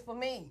for me is for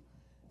me.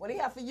 What he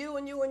has for you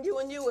and you and you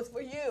and you is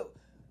for you.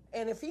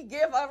 And if he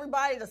give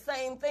everybody the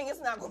same thing,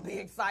 it's not going to be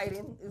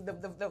exciting.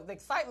 The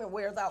excitement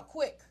wears out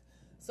quick.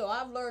 So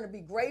I've learned to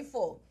be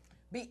grateful,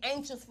 be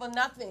anxious for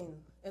nothing,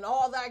 and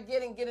all that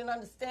get an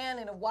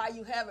understanding of why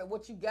you have it,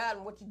 what you got,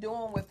 and what you're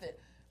doing with it.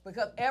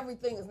 Because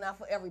everything is not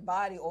for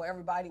everybody, or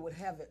everybody would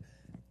have it.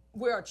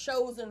 We're a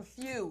chosen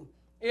few.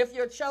 If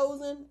you're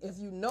chosen, if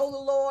you know the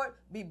Lord,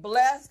 be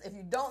blessed. If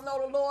you don't know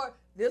the Lord,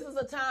 this is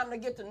a time to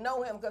get to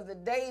know him, because the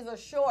days are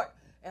short.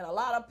 And a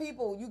lot of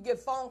people, you get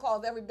phone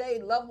calls every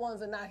day, loved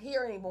ones are not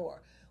here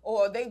anymore.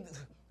 Or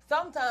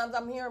sometimes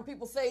I'm hearing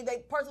people say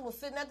that person was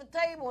sitting at the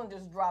table and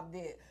just dropped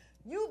dead.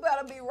 You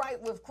better be right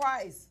with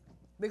Christ,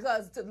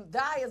 because to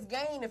die is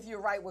gain if you're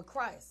right with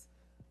Christ.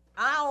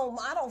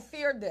 I don't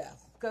fear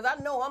death, because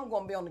I know I'm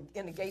going to be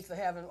in the gates of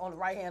heaven on the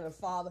right hand of the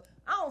Father.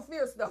 I don't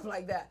fear stuff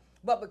like that.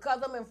 But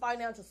because I'm in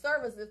financial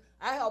services,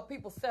 I help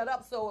people set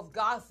up so if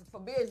God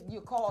forbid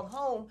you're called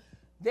home,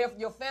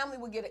 your family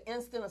will get an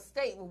instant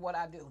estate with what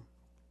I do.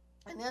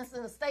 An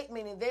instant estate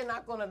meaning they're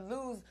not going to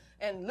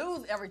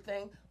lose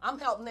everything. I'm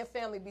helping their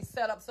family be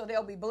set up so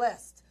they'll be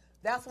blessed.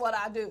 That's what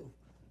I do.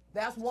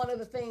 That's one of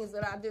the things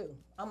that I do.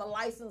 I'm a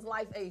licensed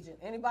life agent.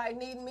 Anybody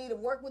needing me to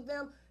work with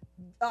them,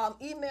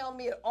 email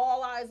me at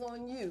All Eyes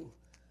on You.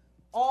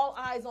 All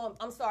Eyes on,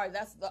 I'm sorry,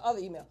 that's the other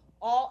email.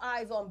 All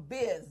Eyes on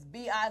Biz,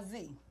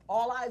 B-I-Z.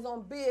 All Eyes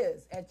on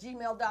Biz at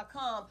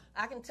gmail.com.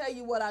 I can tell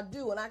you what I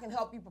do, and I can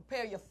help you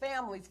prepare your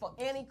families for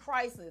any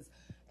crisis.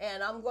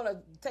 And I'm going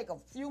to take a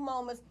few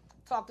moments,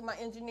 talk to my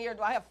engineer.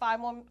 Do I have 5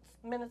 more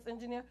minutes,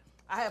 engineer?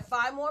 I have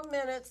 5 more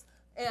minutes,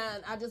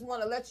 and I just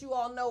want to let you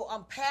all know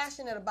I'm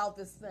passionate about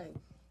this thing.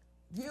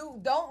 You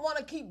don't want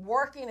to keep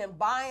working and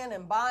buying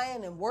and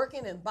buying and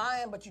working and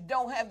buying, but you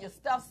don't have your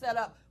stuff set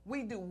up.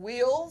 We do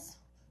wheels.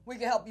 We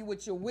can help you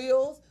with your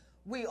wheels.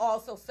 We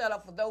also set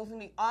up for those who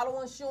need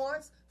auto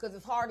insurance, because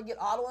it's hard to get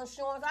auto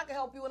insurance. I can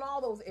help you in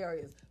all those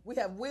areas. We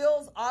have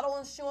wheels, auto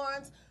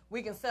insurance.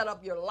 We can set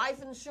up your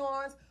life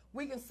insurance.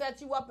 We can set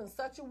you up in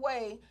such a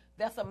way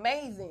that's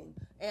amazing.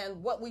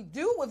 And what we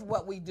do with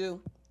what we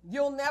do,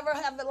 you'll never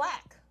have the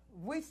lack.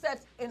 We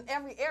set in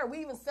every area. We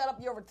even set up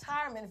your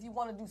retirement if you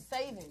want to do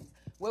savings,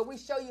 where we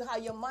show you how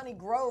your money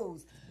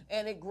grows,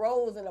 and it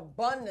grows in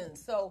abundance.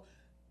 So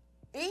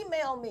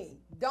email me.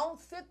 Don't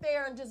sit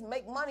there and just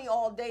make money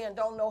all day and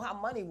don't know how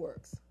money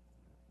works.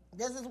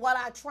 This is what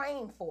I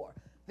train for.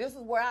 This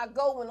is where I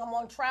go when I'm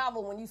on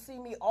travel. When you see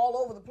me all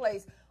over the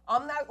place,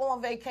 I'm not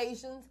on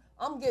vacations.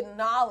 I'm getting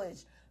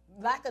knowledge.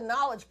 Lack of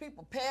knowledge,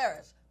 people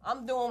perish.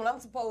 I'm doing what I'm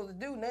supposed to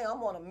do now.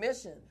 I'm on a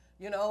mission,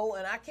 and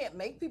I can't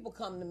make people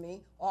come to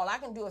me. All I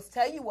can do is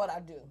tell you what I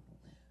do.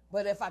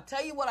 But if I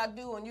tell you what I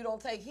do and you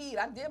don't take heed,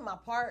 I did my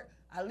part.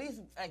 I at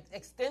least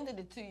extended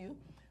it to you.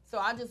 So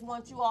I just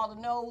want you all to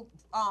know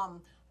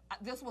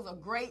this was a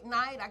great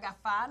night. I got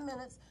 5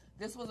 minutes.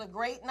 This was a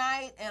great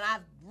night, and I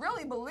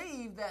really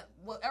believe that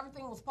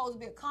everything was supposed to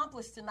be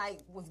accomplished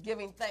tonight was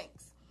giving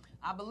thanks.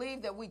 I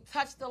believe that we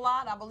touched a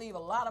lot. I believe a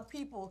lot of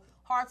people,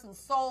 hearts and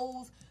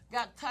souls,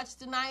 got touched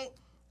tonight.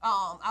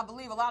 I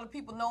believe a lot of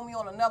people know me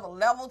on another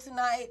level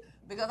tonight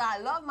because I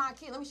love my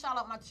kids. Let me shout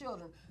out my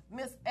children.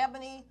 Miss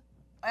Ebony,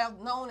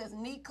 known as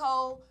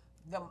Nico,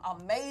 the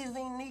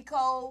amazing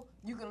Nico.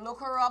 You can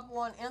look her up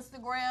on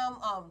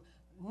Instagram.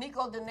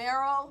 Nico De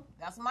Niro,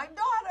 that's my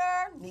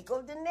daughter,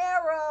 Nico De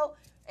Niro.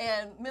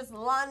 And Miss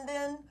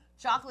London,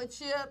 Chocolate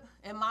Chip,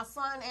 and my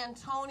son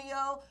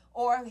Antonio,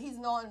 or he's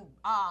known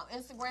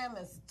Instagram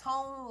as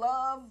Tone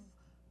Love,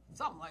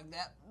 something like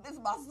that. This is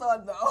my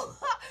son though.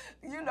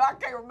 I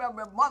can't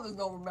remember. Mothers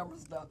don't remember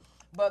stuff.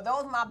 But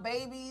those are my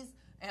babies,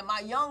 and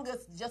my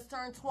youngest just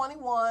turned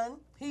 21.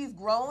 He's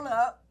grown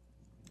up.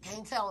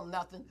 Can't tell him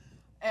nothing.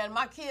 And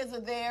my kids are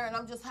there, and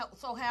I'm just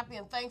so happy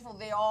and thankful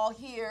they're all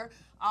here.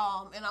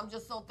 And I'm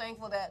just so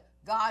thankful that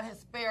God has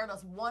spared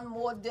us one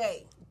more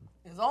day.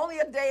 It's only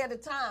a day at a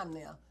time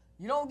now.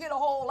 You don't get a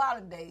whole lot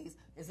of days.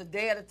 It's a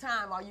day at a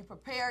time. Are you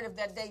prepared if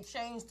that day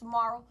changed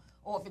tomorrow?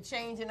 Or if it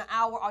changed in an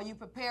hour, are you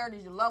prepared?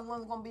 Is your loved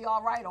ones going to be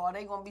all right? Or are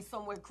they going to be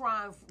somewhere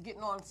crying,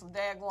 getting on some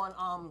daggone,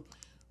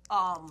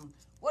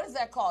 what is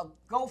that called?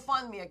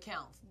 GoFundMe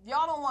accounts.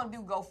 Y'all don't want to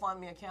do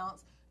GoFundMe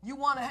accounts. You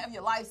want to have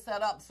your life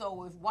set up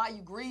so while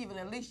you're grieving,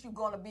 at least you're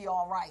going to be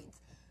all right.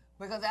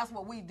 Because that's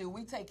what we do.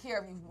 We take care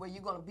of you where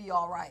you're going to be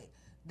all right.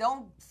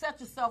 Don't set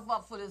yourself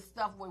up for this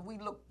stuff where we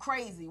look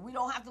crazy. We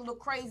don't have to look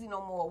crazy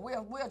no more.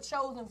 We're a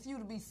chosen few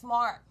to be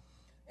smart.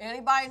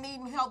 Anybody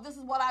needing help, this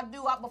is what I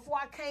do. Before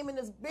I came in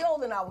this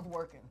building, I was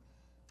working.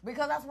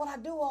 Because that's what I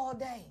do all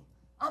day.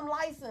 I'm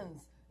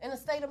licensed in the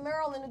state of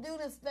Maryland to do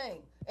this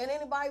thing. And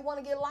anybody want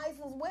to get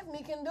licensed with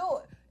me can do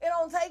it. It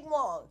don't take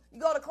long.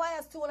 You go to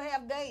class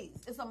 2.5 days.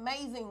 It's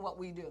amazing what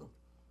we do.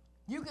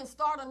 You can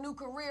start a new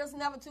career. It's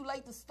never too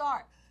late to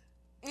start.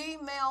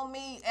 Email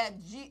me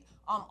at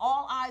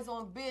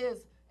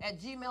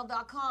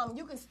alleyesonbiz@gmail.com.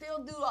 You can still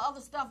do the other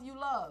stuff you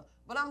love.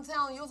 But I'm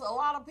telling you, there's a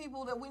lot of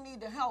people that we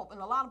need to help and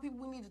a lot of people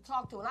we need to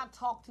talk to. And I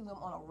talk to them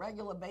on a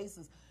regular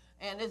basis.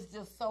 And it's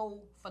just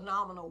so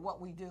phenomenal what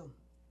we do.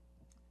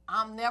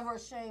 I'm never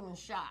ashamed and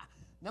shy.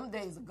 Them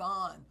days are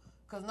gone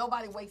because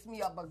nobody wakes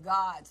me up but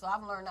God. So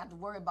I've learned not to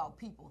worry about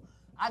people.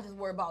 I just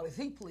worry about if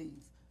he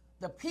please.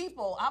 The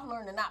people, I've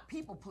learned to not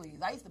people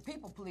please. I used to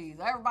people please.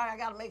 Everybody I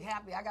got to make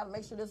happy. I got to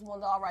make sure this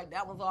one's all right,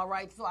 that one's all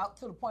right. So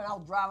to the point I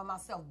was driving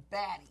myself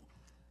batty.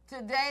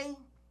 Today,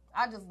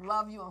 I just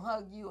love you and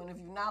hug you. And if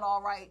you're not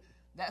all right,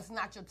 that's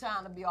not your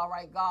time to be all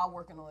right. God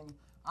working on you.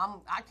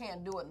 I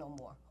can't do it no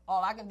more.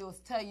 All I can do is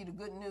tell you the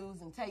good news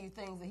and tell you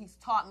things that he's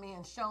taught me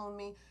and shown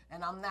me.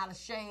 And I'm not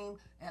ashamed.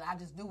 And I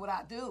just do what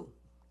I do.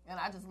 And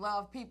I just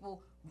love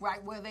people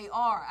right where they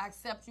are. I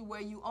accept you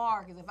where you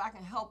are, because if I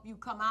can help you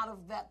come out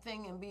of that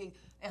thing and be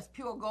as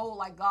pure gold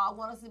like God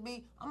wants us to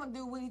be, I'm going to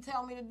do what he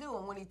tell me to do.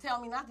 And when he tell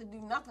me not to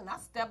do nothing, I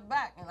step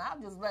back and I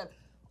just let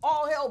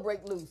all hell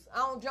break loose. I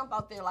don't jump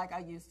out there like I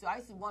used to. I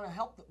used to want to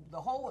help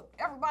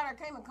everybody I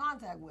came in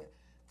contact with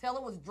till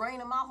it was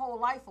draining my whole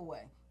life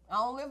away. I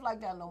don't live like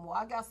that no more.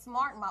 I got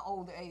smart in my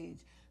older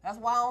age. That's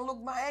why I don't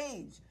look my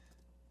age.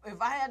 If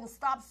I hadn't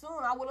stopped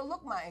soon, I would have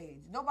looked my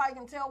age. Nobody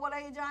can tell what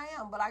age I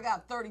am, but I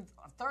got a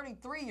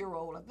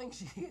 33-year-old. I think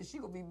she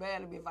would be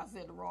mad at me if I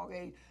said the wrong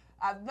age.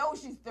 I know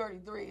she's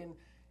 33, and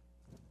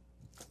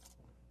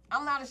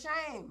I'm not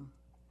ashamed.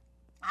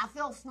 I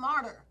feel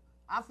smarter.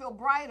 I feel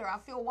brighter. I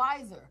feel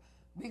wiser.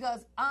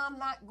 because I'm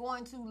not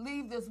going to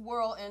leave this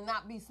world and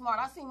not be smart.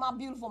 I see my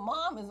beautiful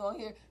mom is on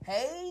here.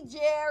 Hey,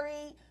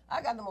 Jerry.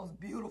 I got the most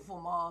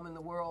beautiful mom in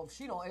the world.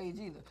 She don't age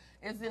either.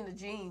 It's in the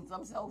genes.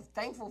 I'm so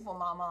thankful for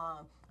my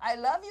mom. I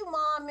love you,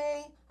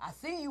 Mommy. I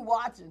see you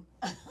watching.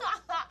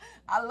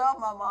 I love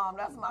my mom.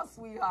 That's my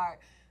sweetheart.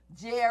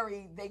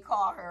 Jerry, they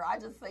call her. I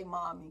just say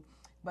Mommy.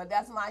 But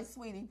that's my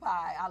sweetie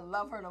pie. I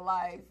love her to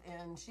life,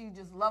 and she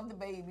just loved the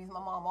babies.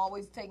 My mom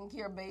always taking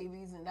care of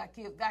babies, and I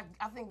think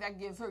that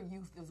gives her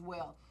youth as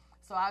well.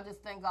 So I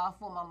just thank God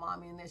for my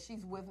mommy and that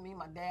she's with me.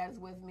 My dad is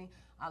with me.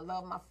 I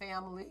love my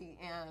family,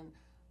 and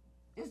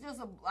it's just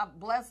a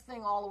blessed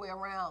thing all the way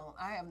around.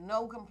 I have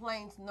no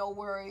complaints, no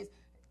worries.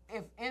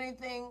 If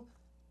anything,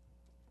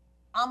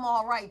 I'm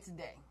all right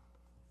today.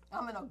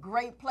 I'm in a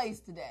great place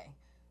today.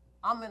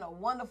 I'm in a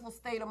wonderful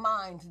state of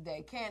mind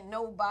today. Can't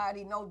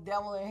nobody, no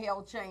devil in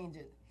hell change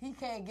it. He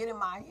can't get in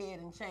my head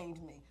and change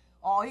me.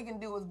 All he can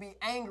do is be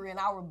angry, and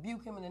I'll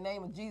rebuke him in the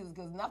name of Jesus,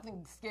 because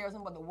nothing scares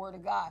him but the word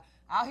of God.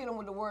 I'll hit him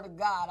with the word of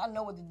God. I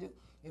know what to do.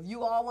 If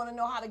you all want to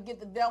know how to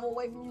get the devil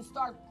away from you,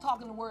 start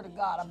talking the word of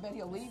God. I bet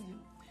he'll leave you.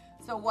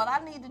 So what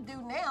I need to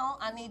do now,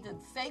 I need to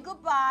say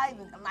goodbye.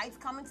 The night's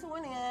coming to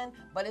an end,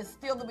 but it's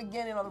still the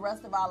beginning of the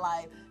rest of our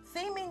life.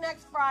 See me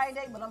next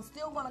Friday, but I'm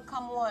still going to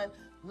come on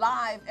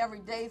live every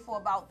day for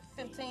about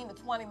 15 to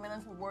 20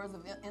 minutes with words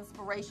of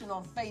inspiration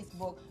on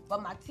Facebook.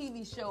 But my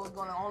TV show is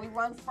going to only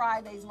run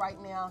Fridays right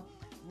now,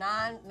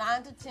 9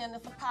 to 10.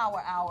 It's a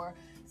power hour.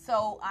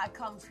 So I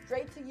come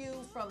straight to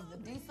you from the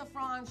Dee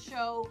Safran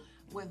Show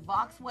with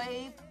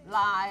VoxWave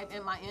Live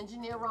and my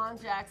engineer, Ron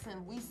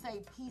Jackson. We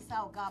say peace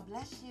out. God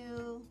bless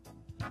you.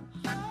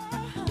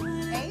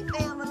 Hey,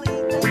 family.